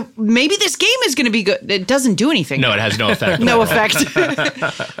 Like, maybe this game is going to be good. It doesn't do anything. No, it has no effect. No effect.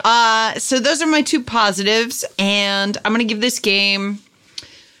 So those are my two positives. And I'm going to give this game...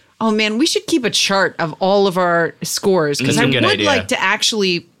 Oh, man, we should keep a chart of all of our scores, because I would like to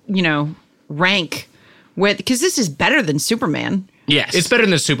actually, rank with, because this is better than Superman. Yes. It's better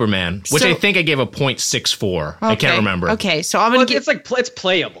than Superman, which I think I gave a 0.64. I can't remember. Okay, so I'm going to give... It's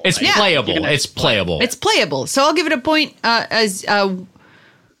playable. It's playable. It's playable. It's playable. So I'll give it a point I'm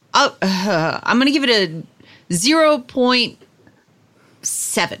going to give it a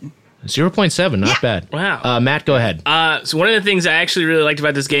 0.7. 0.7, not bad. Wow. Matt, go ahead. So one of the things I actually really liked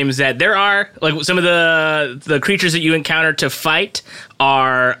about this game is that there are, like, some of the creatures that you encounter to fight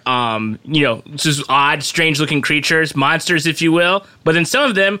are, just odd, strange-looking creatures, monsters, if you will. But then some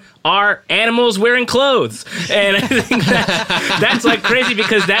of them are animals wearing clothes. And I think that's like crazy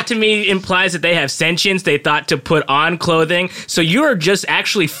because that to me implies that they have sentience. They thought to put on clothing. So you're just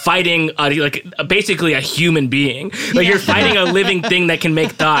actually fighting basically a human being. Like you're fighting a living thing that can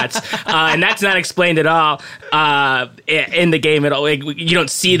make thoughts. And that's not explained at all in the game at all. Like, you don't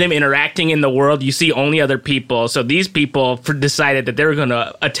see them interacting in the world. You see only other people. So these people decided that they were going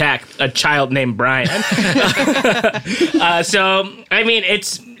to attack a child named Brian. So, I mean,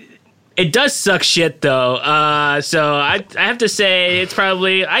 it does suck shit though. So I have to say it's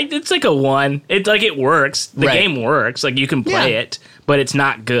probably it's like a 1. It works. The game works. Like you can play it, but it's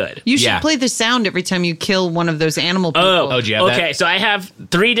not good. You should play the sound every time you kill one of those animal people. Oh, do you have okay. that? So I have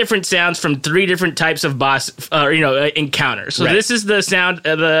 3 different sounds from 3 different types of boss, encounters. So this is the sound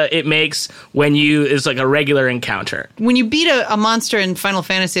it makes when it's like a regular encounter. When you beat a monster in Final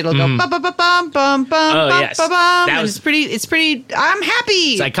Fantasy, it'll go bum bum bum bum bum bum yes. bum bum. And it's pretty. I'm happy.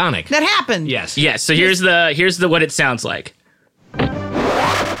 It's iconic. That happened. Yes. Yes. So here's the what it sounds like.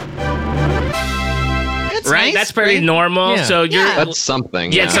 Right, nice, that's pretty normal. Yeah. So That's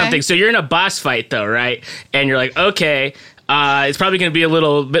something. Yeah, it's something. So you're in a boss fight though, right? And you're like, okay, it's probably going to be a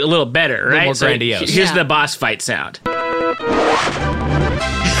little better, right? more grandiose. So here's the boss fight sound.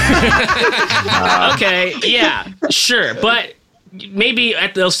 Okay, yeah, sure, but maybe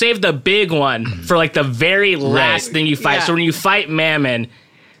they'll save the big one for like the very last thing you fight. Yeah. So when you fight Mammon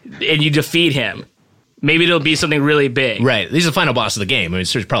and you defeat him, maybe it'll be something really big. Right. He's the final boss of the game. I mean,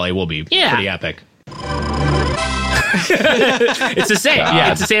 it probably will be pretty epic. It's the same.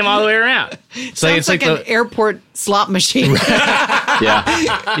 Yeah, it's the same all the way around. Sounds like an airport slot machine.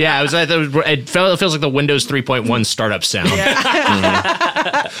 Yeah. Yeah, it feels like the Windows 3.1 startup sound.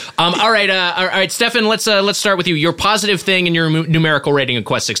 All right, Stefan. Let's start with you. Your positive thing and your numerical rating of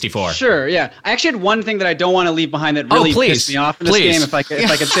Quest 64. Sure, yeah. I actually had one thing that I don't want to leave behind that really pissed me off in this game. If I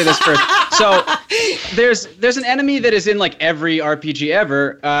could say this first. So there's an enemy that is in like every RPG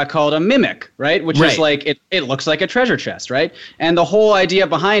ever called a mimic, right? Which is like it looks like a treasure chest, right? And the whole idea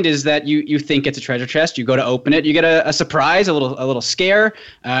behind is that you think it's a treasure chest. You go to open it, you get a surprise, a little scare,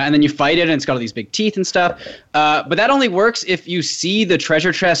 and then you fight it, and it's got all these big teeth and stuff. But that only works if you see the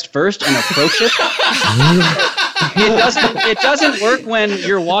treasure chest first and approach it. It doesn't work when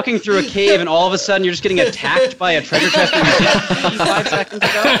you're walking through a cave and all of a sudden you're just getting attacked by a treasure chest that you did 5 seconds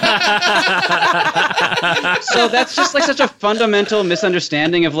ago. So that's just like such a fundamental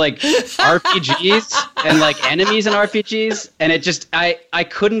misunderstanding of like RPGs and like enemies in RPGs, and it just I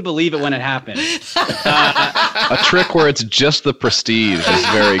couldn't believe it when it happened. A trick where it's just the prestige is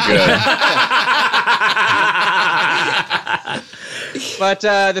very good. But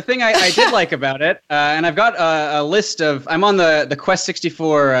the thing I did like about it, and I've got a list of, I'm on the Quest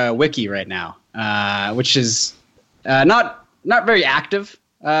 64 wiki right now, which is not very active,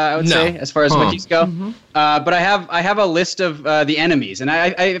 I would say, as far as wikis go. But I have a list of the enemies, and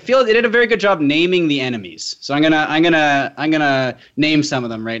I feel they did a very good job naming the enemies. So I'm gonna name some of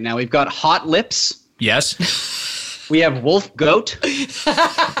them right now. We've got Hot Lips. Yes. We have Wolf Goat.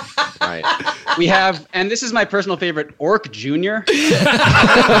 Right. We have, and this is my personal favorite, Orc Jr.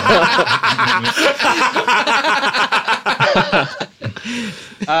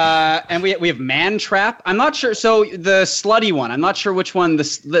 And we have Man Trap. I'm not sure. So the slutty one. I'm not sure which one. The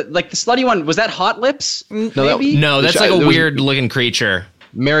slutty one, was that Hot Lips? Maybe? No, that's like a weird looking creature.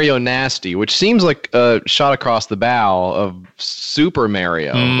 Mario Nasty, which seems like a shot across the bow of Super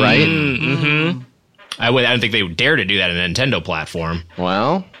Mario, right? Mm-hmm. I don't think they would dare to do that in a Nintendo platform.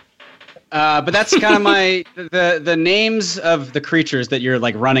 Well, but that's kind of the names of the creatures that you're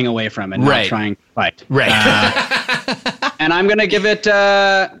like running away from and not trying to fight. Right. And I'm gonna give it.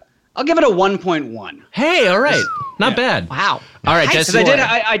 I'll give it a 1.1. Hey, all right, not bad. Wow. All right, Because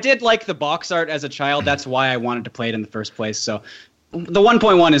I did like the box art as a child. That's why I wanted to play it in the first place. So the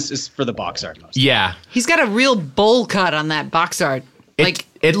 1.1 is for the box art mostly. Yeah, he's got a real bowl cut on that box art.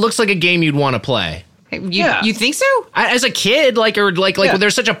 It looks like a game you'd want to play. You think so? As a kid,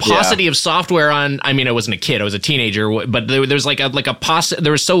 there's such a paucity of software on. I mean, I wasn't a kid; I was a teenager. But there's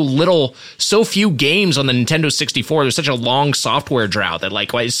there was so few games on the Nintendo 64. There's such a long software drought that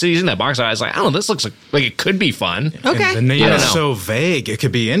seeing that box art, I was like, oh, this looks like it could be fun. Okay, and the name is so vague; it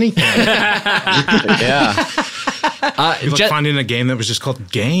could be anything. yeah. It's like finding a game that was just called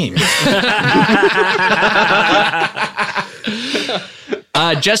Game.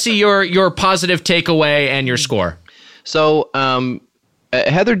 Jesse, your positive takeaway and your score. So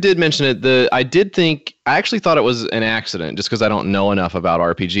Heather did mention it. I actually thought it was an accident, just because I don't know enough about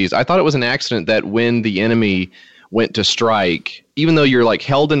RPGs. I thought it was an accident that when the enemy went to strike, even though you're like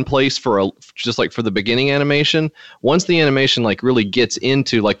held in place for just like for the beginning animation, once the animation like really gets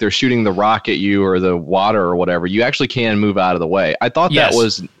into like they're shooting the rock at you or the water or whatever, you actually can move out of the way. I thought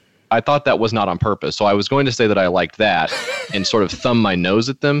that was not on purpose. So I was going to say that I liked that and sort of thumb my nose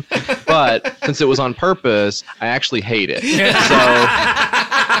at them. But since it was on purpose, I actually hate it. So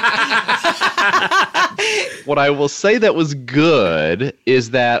what I will say that was good is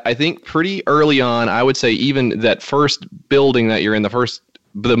that I think pretty early on, I would say even that first building that you're in,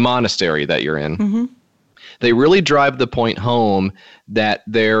 the monastery that you're in, they really drive the point home that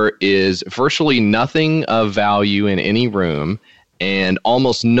there is virtually nothing of value in any room, and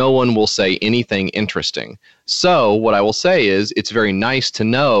almost no one will say anything interesting. So what I will say is it's very nice to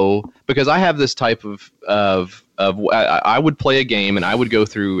know, because I have this type of I would play a game and I would go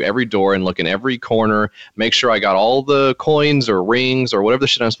through every door and look in every corner, make sure I got all the coins or rings or whatever the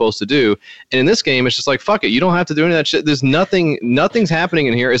shit I'm supposed to do. And in this game, it's just like, fuck it. You don't have to do any of that shit. There's nothing's happening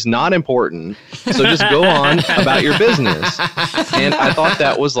in here. It's not important. So just go on about your business. And I thought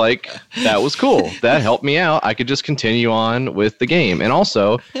that was cool. That helped me out. I could just continue on with the game. And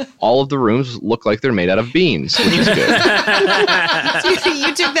also, all of the rooms look like they're made out of beans, which is good.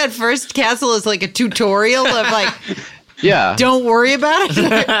 You took that first castle as like a tutorial of like, yeah, don't worry about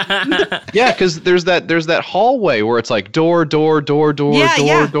it. Yeah, because there's that hallway where it's like door, door,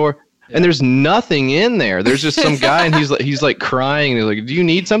 and there's nothing in there. There's just some guy and he's like crying and he's like, do you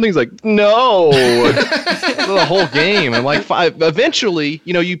need something? He's like, no. The whole game. And like eventually,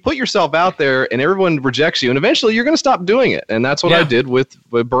 you put yourself out there and everyone rejects you, and eventually you're going to stop doing it. And that's what I did with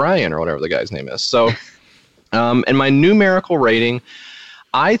Brian or whatever the guy's name is. So and my numerical rating,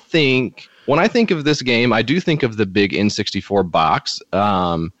 I think when I think of this game, I do think of the big N64 box.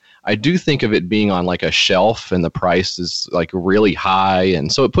 I do think of it being on like a shelf and the price is like really high.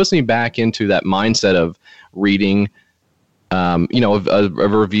 And so it puts me back into that mindset of reading, a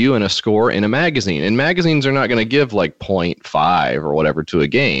review and a score in a magazine. And magazines are not going to give like 0.5 or whatever to a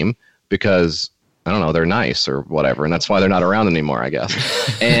game because, I don't know, they're nice or whatever. And that's why they're not around anymore, I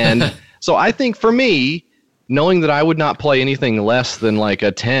guess. And so I think for me, knowing that I would not play anything less than like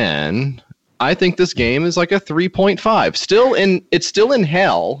a 10, I think this game is like a 3.5. It's still in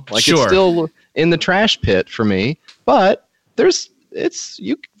hell. Like It's still in the trash pit for me. But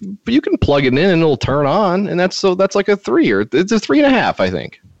you can plug it in and it'll turn on, and that's like a 3 or it's a 3.5, I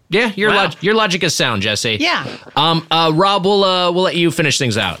think. Yeah, your logic is sound, Jesse. Yeah. Rob, we'll let you finish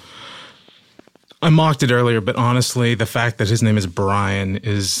things out. I mocked it earlier, but honestly, the fact that his name is Brian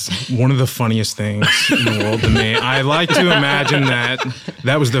is one of the funniest things in the world to me. I like to imagine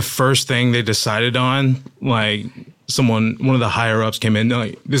that was the first thing they decided on. Like one of the higher ups came in,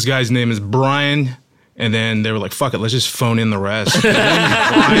 like, this guy's name is Brian. And then they were like, fuck it, let's just phone in the rest.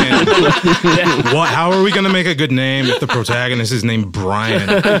 Brian. How are we going to make a good name if the protagonist is named Brian?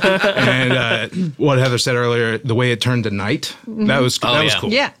 And what Heather said earlier, the way it turned to night, that was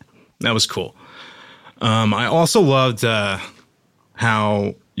cool. Yeah. That was cool. I also loved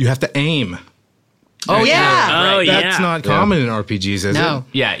how you have to aim. Oh, yeah. Oh, That's not common in RPGs, is it?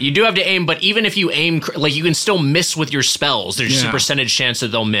 Yeah, you do have to aim, but even if you aim, like, you can still miss with your spells. There's just a percentage chance that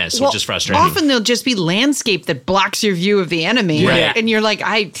they'll miss, which is frustrating. Often there'll just be landscape that blocks your view of the enemy. Right. And you're like,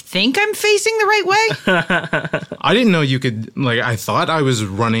 I think I'm facing the right way. I didn't know you could, I thought I was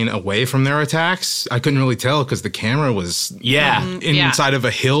running away from their attacks. I couldn't really tell because the camera was inside of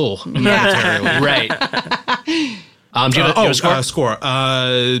a hill. Right. Do you have a score? Score.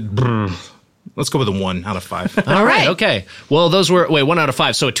 Let's go with a 1 out of 5. All right. Okay. Well, those were 1 out of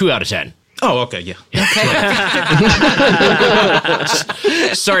 5, so a 2 out of 10. Oh, okay. Yeah.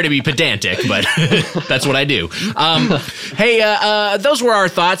 Sorry to be pedantic, but that's what I do. Hey, those were our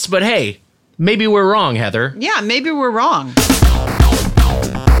thoughts, but hey, maybe we're wrong, Heather. Yeah, maybe we're wrong.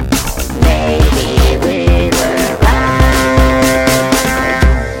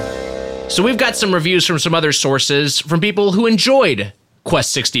 So we've got some reviews from some other sources from people who enjoyed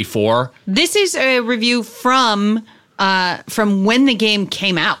Quest 64. This is a review from when the game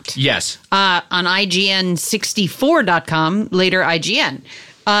came out. Yes. On IGN64.com, later IGN.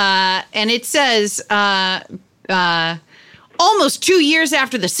 And it says, almost 2 years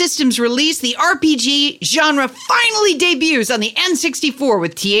after the system's release, the RPG genre finally debuts on the N64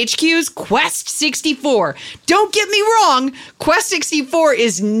 with THQ's Quest 64. Don't get me wrong, Quest 64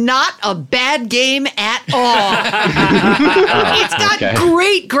 is not a bad game at all. It's got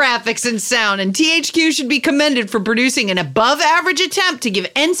great graphics and sound, and THQ should be commended for producing an above-average attempt to give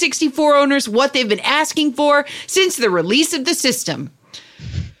N64 owners what they've been asking for since the release of the system.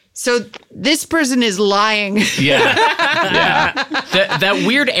 So this person is lying. Yeah. That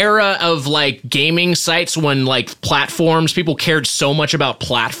weird era of like gaming sites when like platforms, people cared so much about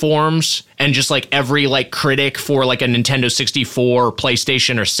platforms, and just like every like critic for like a Nintendo 64,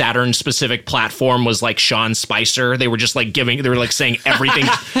 PlayStation, or Saturn specific platform was like Sean Spicer. They were just like they were like saying everything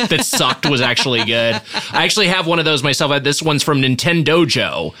that sucked was actually good. I actually have one of those myself. This one's from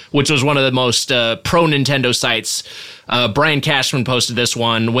Nintendojo, which was one of the most pro Nintendo sites. Brian Cashman posted this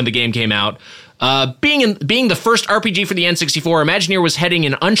one when the game came out. Being the first RPG for the N64, Imagineer was heading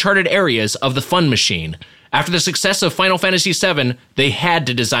in uncharted areas of the fun machine. After the success of Final Fantasy VII, they had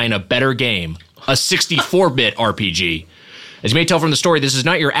to design a better game, a 64-bit RPG. As you may tell from the story, this is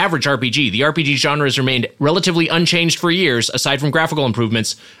not your average RPG. The RPG genre has remained relatively unchanged for years, aside from graphical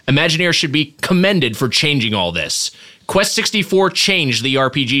improvements. Imagineer should be commended for changing all this. Quest 64 changed the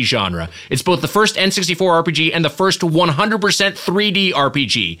RPG genre. It's both the first N64 RPG and the first 100% 3D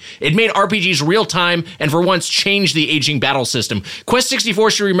RPG. It made RPGs real-time and for once changed the aging battle system. Quest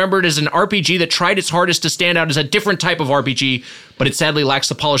 64 should be remembered as an RPG that tried its hardest to stand out as a different type of RPG, but it sadly lacks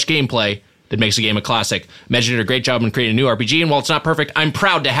the polished gameplay that makes the game a classic. Imagine did a great job in creating a new RPG, and while it's not perfect, I'm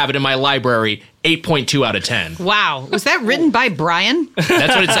proud to have it in my library. 8.2 out of 10. Wow. Was that written by Brian?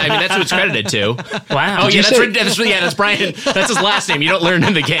 That's what it's. I mean, that's what it's credited to. Wow. Oh yeah, that's Brian. That's his last name. You don't learn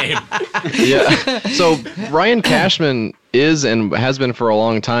in the game. Yeah. So Brian Cashman is and has been for a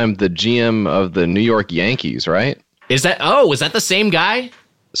long time the GM of the New York Yankees, right? Is that the same guy?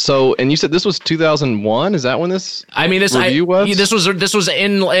 So, and you said this was 2001. Is that when this? I mean, this review was? This was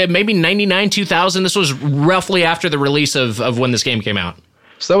in maybe 99, 2000. This was roughly after the release of when this game came out.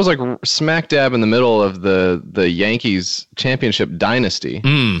 So that was like smack dab in the middle of the Yankees championship dynasty.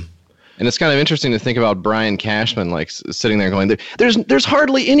 And it's kind of interesting to think about Brian Cashman like sitting there going, "There's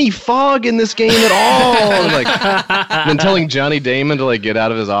hardly any fog in this game at all." And, like, then telling Johnny Damon to like get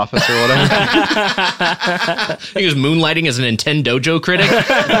out of his office or whatever. He was moonlighting as a Nintendojo critic.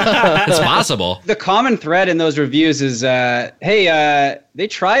 It's possible. The common thread in those reviews is, hey, they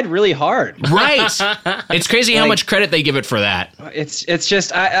tried really hard. Right. It's crazy how much credit they give it for that. It's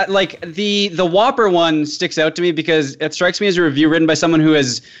just I like the Whopper one sticks out to me because it strikes me as a review written by someone who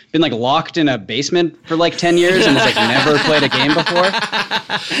has been like locked in a basement for like 10 years and has like never played a game before.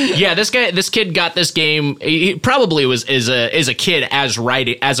 Yeah, this kid got this game. He probably is a kid as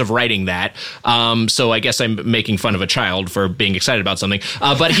of writing that. So I guess I'm making fun of a child for being excited about something.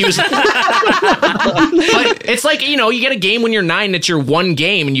 But he was. But it's like, you get a game when you're 9 that's your one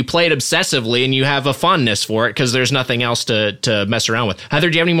game and you play it obsessively and you have a fondness for it because there's nothing else to mess around with. Heather,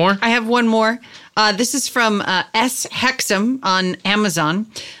 do you have any more? I have one more. This is from S. Hexam on Amazon.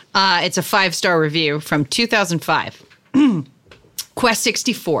 It's a 5-star review from 2005. Quest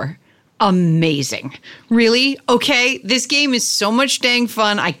 64. Amazing. Really? Okay, this game is so much dang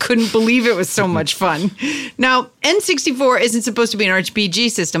fun. I couldn't believe it was so much fun. Now, N64 isn't supposed to be an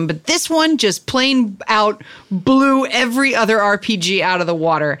RPG system, but this one just plain out blew every other RPG out of the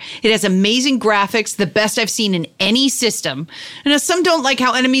water. It has amazing graphics, the best I've seen in any system. And now some don't like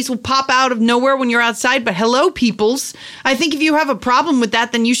how enemies will pop out of nowhere when you're outside, but hello, peoples. I think if you have a problem with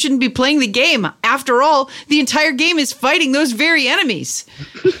that, then you shouldn't be playing the game. After all, the entire game is fighting those very enemies.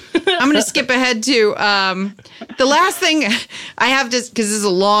 I'm going to skip ahead to the last thing I have to, because this is a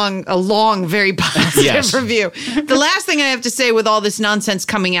long, very positive review. The last thing I have to say with all this nonsense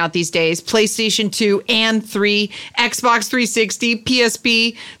coming out these days, PlayStation 2 and 3, Xbox 360,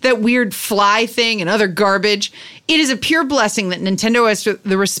 PSP, that weird fly thing and other garbage. It is a pure blessing that Nintendo has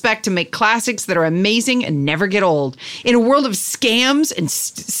the respect to make classics that are amazing and never get old. In a world of scams and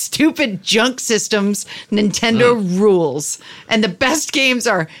stupid junk systems, Nintendo rules. And the best games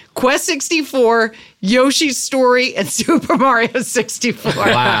are Quest 64, Yoshi's Story, and Super Mario 64.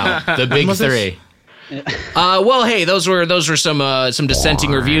 Wow, the big three. Well, hey, those were some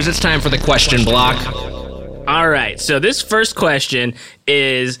dissenting reviews. It's time for the question block. All right, so this first question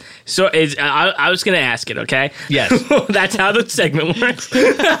is I was going to ask it, okay? Yes. That's how the segment works. Are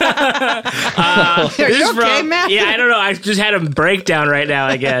you okay, Matt? Yeah, I don't know. I just had a breakdown right now,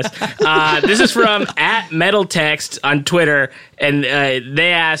 I guess. This is from @MetalText on Twitter, and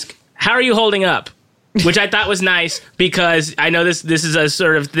they ask, how are you holding up? Which I thought was nice because I know this is a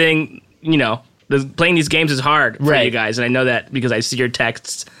sort of thing, playing these games is hard for you guys, and I know that because I see your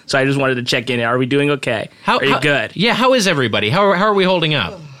texts. So I just wanted to check in. Are we doing okay? Are you good? Yeah. How is everybody? How are we holding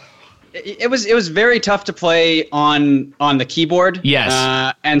up? It was very tough to play on the keyboard.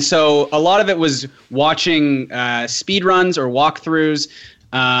 Yes. And so a lot of it was watching speed runs or walkthroughs.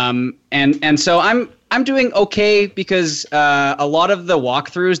 And so I'm doing okay because a lot of the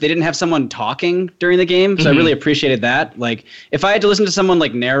walkthroughs, they didn't have someone talking during the game, so I really appreciated that. Like, if I had to listen to someone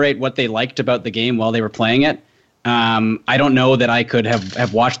like narrate what they liked about the game while they were playing it, I don't know that I could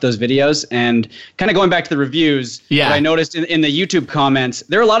have watched those videos. And kind of going back to the reviews, what I noticed in the YouTube comments,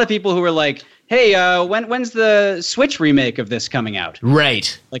 there are a lot of people who were like, hey, when's the Switch remake of this coming out?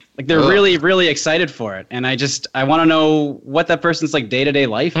 Right. Like they're really, really excited for it. And I want to know what that person's like day-to-day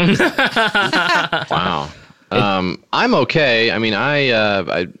life is. Wow. I'm okay. I mean,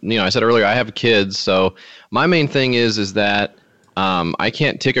 I said earlier, I have kids. So my main thing is that I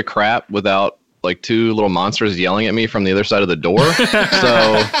can't take a crap without like two little monsters yelling at me from the other side of the door.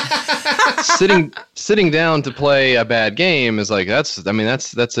 So sitting down to play a bad game is like that's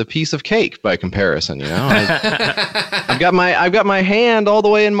a piece of cake by comparison, you know. I've got my hand all the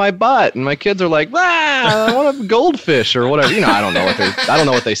way in my butt, and my kids are like, I want a goldfish or whatever. You know, I don't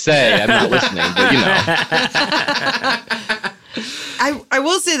know what they say. I'm not listening, but you know. I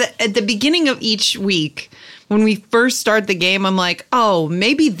will say that at the beginning of each week, when we first start the game, I'm like, oh,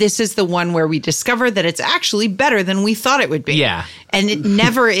 maybe this is the one where we discover that it's actually better than we thought it would be. Yeah. And it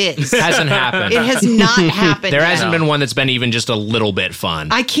never is. Hasn't happened. It has not happened. There hasn't been one that's been even just a little bit fun.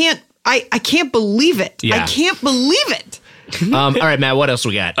 I can't believe it. Yeah. I can't believe it. All right, Matt, what else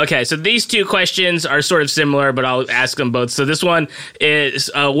we got? Okay, so these two questions are sort of similar, but I'll ask them both. So this one is,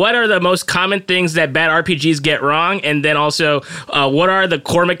 what are the most common things that bad RPGs get wrong? And then also, what are the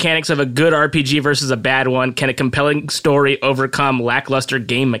core mechanics of a good RPG versus a bad one? Can a compelling story overcome lackluster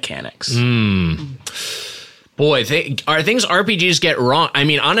game mechanics? Boy, are things RPGs get wrong? I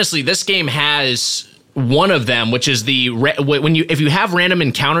mean, honestly, this game has one of them, which is if you have random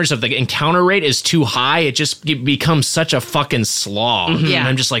encounters, if the encounter rate is too high, it becomes such a fucking slog. Yeah. And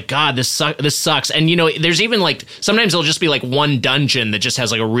I'm just like, God, this sucks. And you know, there's even like sometimes it'll just be like one dungeon that just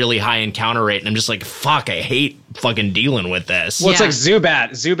has like a really high encounter rate, and I'm just like, fuck, I hate fucking dealing with this. Well, it's like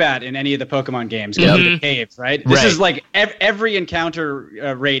Zubat in any of the Pokemon games. Go to the caves, right? This is like every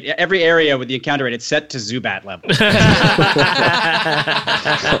encounter rate, every area with the encounter rate, it's set to Zubat level.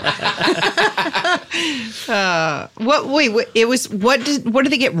 What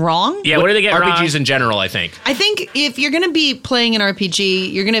did they get wrong? Yeah, what did they get wrong? RPGs in general, I think. I think if you're going to be playing an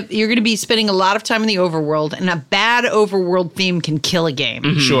RPG, you're going to be spending a lot of time in the overworld, and a bad overworld theme can kill a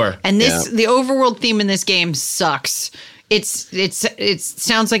game. Sure. And the overworld theme in this game sucks. It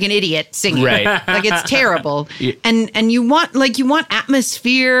sounds like an idiot singing. Right. Like it's terrible. And you want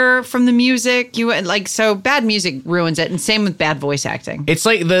atmosphere from the music. So bad music ruins it, and same with bad voice acting. It's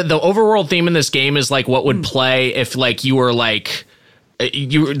like the overworld theme in this game is like what would play if like you were like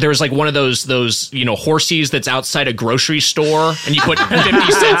there's like one of those horsies that's outside a grocery store, and you put 50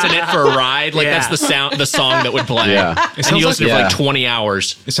 cents in it for a ride. Like that's the song that would play. Yeah. And you listen for like 20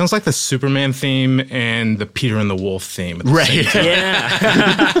 hours. It sounds like the Superman theme and the Peter and the Wolf theme. At the Right. same time.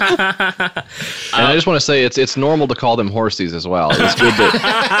 Yeah. And I just want to say it's normal to call them horsies as well. It was good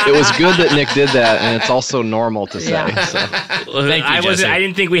that Nick did that, and it's also normal to say. Yeah. So. Thank you, Jesse. I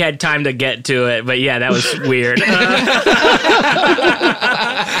didn't think we had time to get to it, but yeah, that was weird.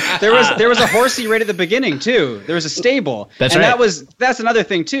 There was a horsey right at the beginning too. There was a stable. That's right. That's another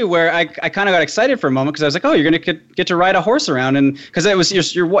thing too, where I kind of got excited for a moment because I was like, oh, you're gonna get to ride a horse around, and because it was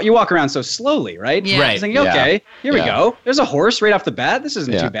you walk around so slowly, right? Yeah. Right. I was thinking, okay, here we go. There's a horse right off the bat. This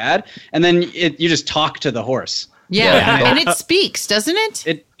isn't too bad. And then you just talk to the horse. Yeah. And it speaks, doesn't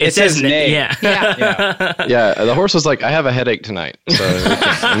it? It says nay. Yeah. Yeah, the horse was like, I have a headache tonight, so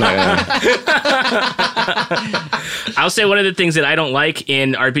I'm not gonna. I'll say one of the things that I don't like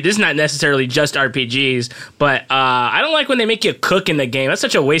in RPG, this is not necessarily just RPGs, but I don't like when they make you cook in the game. That's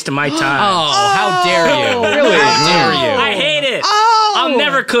such a waste of my time. How dare you? Really? How dare you? I hate it. Oh! I'll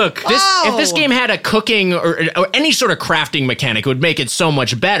never cook. If this game had a cooking or any sort of crafting mechanic, it would make it so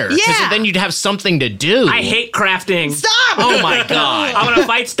much better. 'Cause Yeah. then you'd have something to do. I hate crafting. Stop! Oh my God. I want to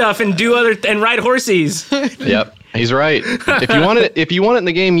fight stuff and do and ride horses. Yep, he's right. If you want it in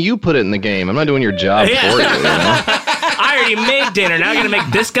the game, you put it in the game. I'm not doing your job for you. You know? I already made dinner. Now I'm going to make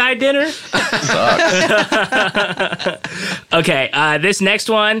this guy dinner? Okay, this next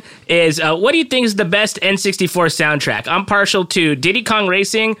one is, what do you think is the best N64 soundtrack? I'm partial to Diddy Kong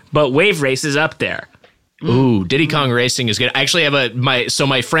Racing, but Wave Race is up there. Ooh, Diddy Kong Racing is good. I actually have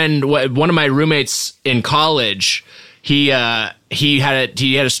my friend, one of my roommates in college, he had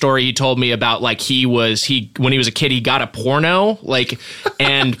a story he told me about, like when he was a kid, he got a porno, like,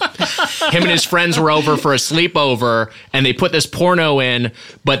 and him and his friends were over for a sleepover, and they put this porno in,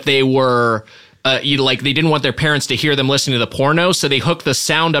 but they were they didn't want their parents to hear them listening to the porno, so they hooked the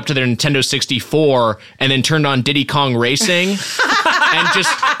sound up to their Nintendo 64 and then turned on Diddy Kong Racing and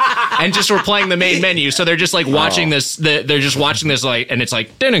and just were playing the main menu. So they're just like watching this. They're just watching this like, and it's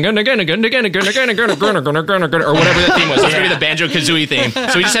like or whatever the theme was. It's gonna be the Banjo-Kazooie theme.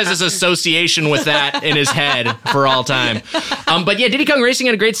 So he just has this association with that in his head for all time. But yeah, Diddy Kong Racing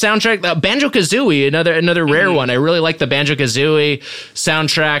had a great soundtrack. Banjo-Kazooie, another rare one. I really like the Banjo-Kazooie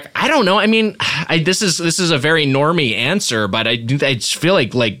soundtrack. I don't know. I mean, this is a very normie answer, but I just feel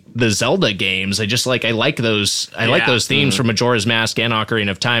like the Zelda games. I like those. I like those themes from Majora's Mask and Ocarina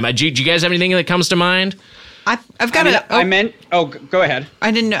of Time. Do you guys have anything that comes to mind? I've got go ahead.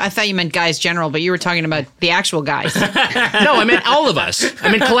 I didn't know. I thought you meant guys general, but you were talking about the actual guys. No, I meant all of us. I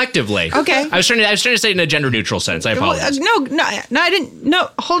meant collectively. Okay. I was trying to say it in a gender neutral sense. I apologize. No, I didn't. No,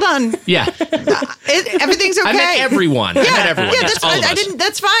 hold on. Yeah. Everything's okay. I meant everyone. Yeah, I meant everyone. yeah. Yes, That's all of I us. didn't.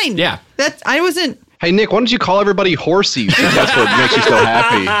 That's fine. Yeah. I wasn't. Hey, Nick, why don't you call everybody horsies? That's what makes you so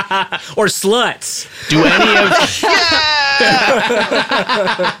happy. Or sluts. Do any of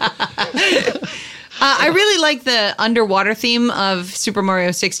I really like the underwater theme of Super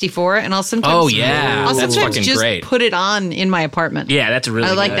Mario 64, and I'll sometimes Oh, yeah. I'll That's sometimes fucking just great. put it on in my apartment. Yeah, that's really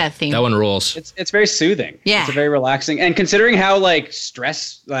I like good. that theme. that one rules? It's very soothing. Yeah. It's very relaxing. And considering how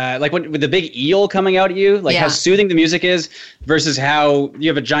stress, with the big eel coming out at you, how soothing the music is versus how you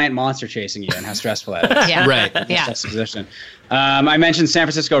have a giant monster chasing you and how stressful that is. Yeah. Right. Yeah. Juxtaposition. I mentioned San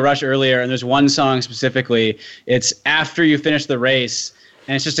Francisco Rush earlier, and there's one song specifically. It's after you finish the race,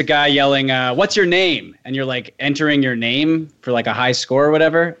 and it's just a guy yelling, "What's your name?" And you're entering your name for a high score or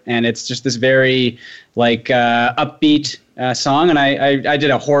whatever. And it's just this very upbeat song. And I did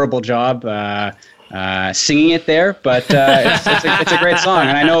a horrible job singing it there, but it's a great song.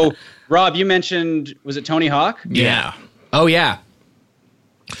 And I know, Rob, you mentioned, was it Tony Hawk? Yeah. Oh, yeah.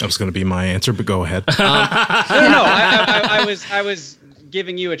 That was going to be my answer, but go ahead. No. I was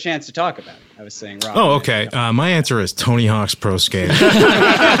giving you a chance to talk about it. I was saying, Rob. Oh, okay. My answer is Tony Hawk's Pro Skater.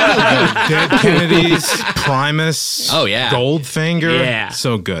 Dead Kennedys, Primus, Oh, yeah. Goldfinger. Yeah.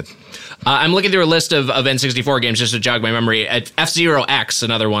 So good. I'm looking through a list of N64 games just to jog my memory. F-Zero X,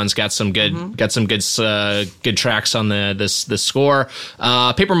 another one's got some good good tracks on the score.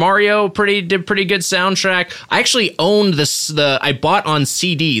 Paper Mario did pretty good soundtrack. I actually owned I bought on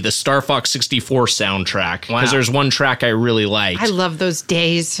CD the Star Fox 64 soundtrack because there's one track I really liked. I love those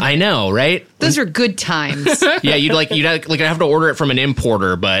days. I know, right? Those are good times. Yeah, you'd have to order it from an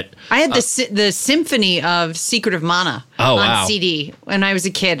importer, but I had the symphony of Secret of Mana Oh, on wow. CD when I was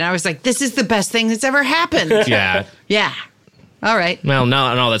a kid, and I was like, "This is the best thing that's ever happened." yeah. Yeah. All right. Well, no,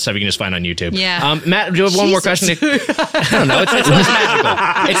 and all that stuff you can just find on YouTube. Yeah. Matt, do you have one more question? I don't know. It's less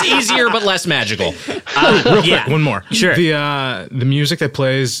magical. It's easier, but less magical. Real quick, one more. Sure. The music that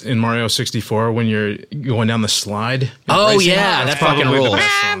plays in Mario 64 when you're going down the slide. Oh, racing, yeah, that's that fucking probably the rules.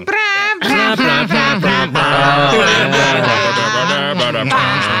 best song.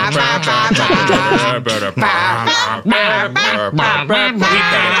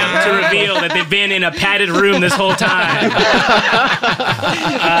 To reveal that they've been in a padded room this whole time.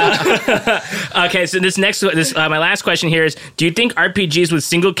 Okay, so my last question here is: do you think RPGs with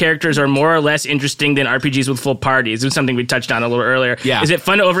single characters are more or less interesting than RPGs with full parties? This is something we touched on a little earlier. Yeah. Is it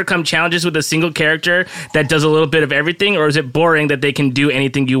fun to overcome challenges with a single character that does a little bit of everything, or is it boring that they can do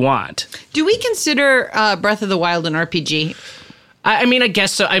anything you want? Do we consider Breath of the Wild an RPG? I mean, I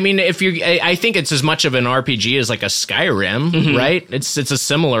guess so. I mean, I think it's as much of an RPG as like a Skyrim, right? It's a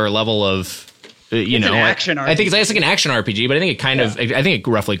similar level of, an action I think it's like an action RPG, but I think I think it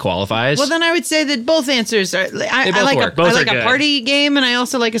roughly qualifies. Well, then I would say that both answers are. I both like work. I Both like are a good. party game, and I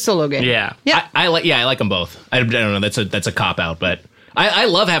also like a solo game. Yeah. Yeah. I like them both. I don't know. That's a cop out, but I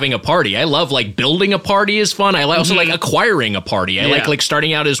love having a party. I love building a party is fun. I also like acquiring a party. I like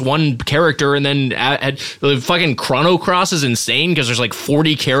starting out as one character and then the fucking Chrono Cross is insane because there's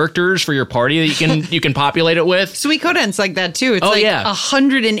 40 characters for your party that you can populate it with. Suikoden's like that too. It's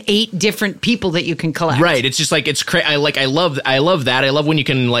 108 different people that you can collect. Right. It's just it's I love that. I love when you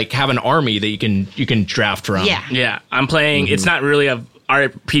can have an army that you can draft from. Yeah. Yeah, I'm playing. It's not really a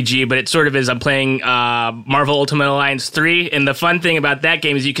RPG, but it sort of is. I'm playing Marvel Ultimate Alliance 3, and the fun thing about that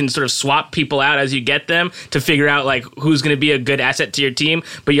game is you can sort of swap people out as you get them to figure out who's going to be a good asset to your team,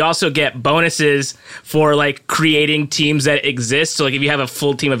 but you also get bonuses for creating teams that exist. So if you have a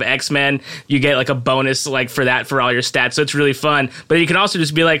full team of X-Men, you get a bonus for that for all your stats. So it's really fun. But you can also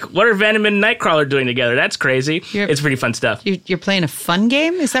just be what are Venom and Nightcrawler doing together? That's crazy. It's pretty fun stuff. You're playing a fun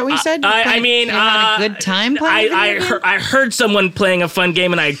game? Is that what you said? You're having a good time playing. I heard someone playing a fun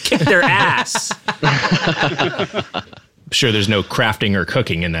game and I kicked their ass. sure there's no crafting or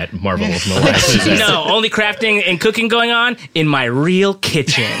cooking in that Marvel of Molasses. No, only crafting and cooking going on in my real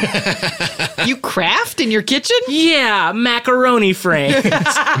kitchen. You craft in your kitchen? Yeah, macaroni frames.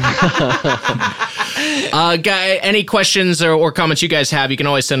 Guy, any questions or comments you guys have, you can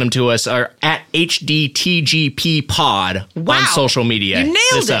always send them to us at HDTGP Pod on social media. You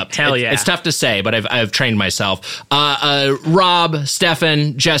nailed it. Hell yeah. It's tough to say, but I've trained myself. Rob,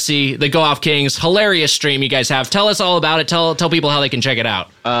 Stefan, Jesse, the Go Off Kings, hilarious stream you guys have. Tell us all about it. Tell people how they can check it out.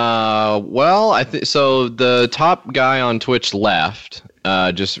 Well, so the top guy on Twitch left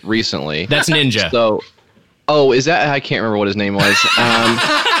just recently. That's Ninja. So, is that? I can't remember what his name was.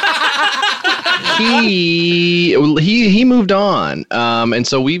 He moved on, and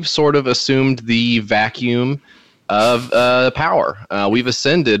so we've sort of assumed the vacuum of power. We've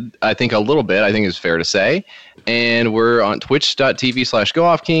ascended, I think, a little bit. I think it's fair to say, and we're on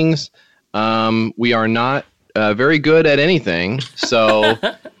twitch.tv/GoOffKings. We are not very good at anything, so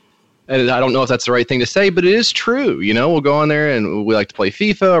and I don't know if that's the right thing to say, but it is true. We'll go on there and we like to play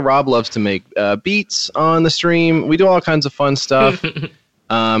FIFA. Rob loves to make beats on the stream. We do all kinds of fun stuff.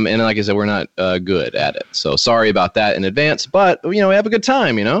 And like I said, we're not good at it. So sorry about that in advance, but we have a good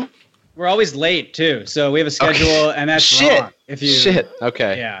time, We're always late too, so we have a schedule, and that's wrong.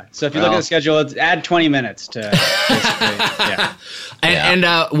 Okay. Yeah. So if you look at the schedule, it's add 20 minutes to basically. Yeah. And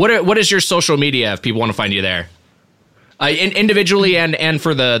what is your social media if people want to find you there? Individually and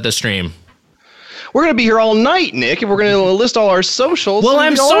for the stream. We're going to be here all night, Nick, and we're going to list all our socials. Well,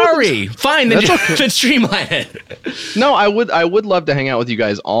 I'm sorry. Fine, then streamline it. No, I would love to hang out with you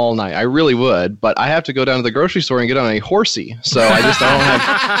guys all night. I really would, but I have to go down to the grocery store and get on a horsey. So I don't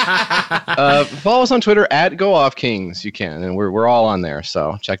have. Follow us on Twitter at GoOffKings. You can, and we're all on there.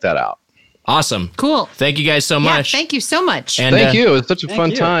 So check that out. Awesome. Cool. Thank you guys so much. Thank you so much. And, thank you. It was such a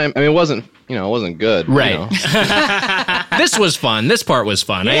fun time. I mean, it wasn't good. Right. This was fun. This part was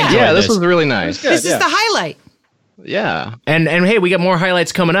fun. I enjoyed this was really nice. This is the highlight. Yeah. And hey, we got more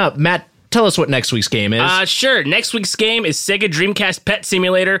highlights coming up. Matt, tell us what next week's game is. Sure. Next week's game is Sega Dreamcast Pet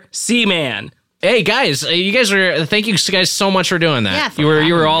Simulator Seaman. Hey guys, thank you guys so much for doing that. Yeah,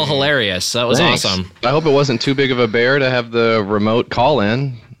 you were all hilarious. That was awesome. I hope it wasn't too big of a bear to have the remote call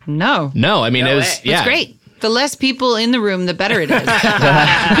in. No, I mean, it was it's great. The less people in the room, the better it is.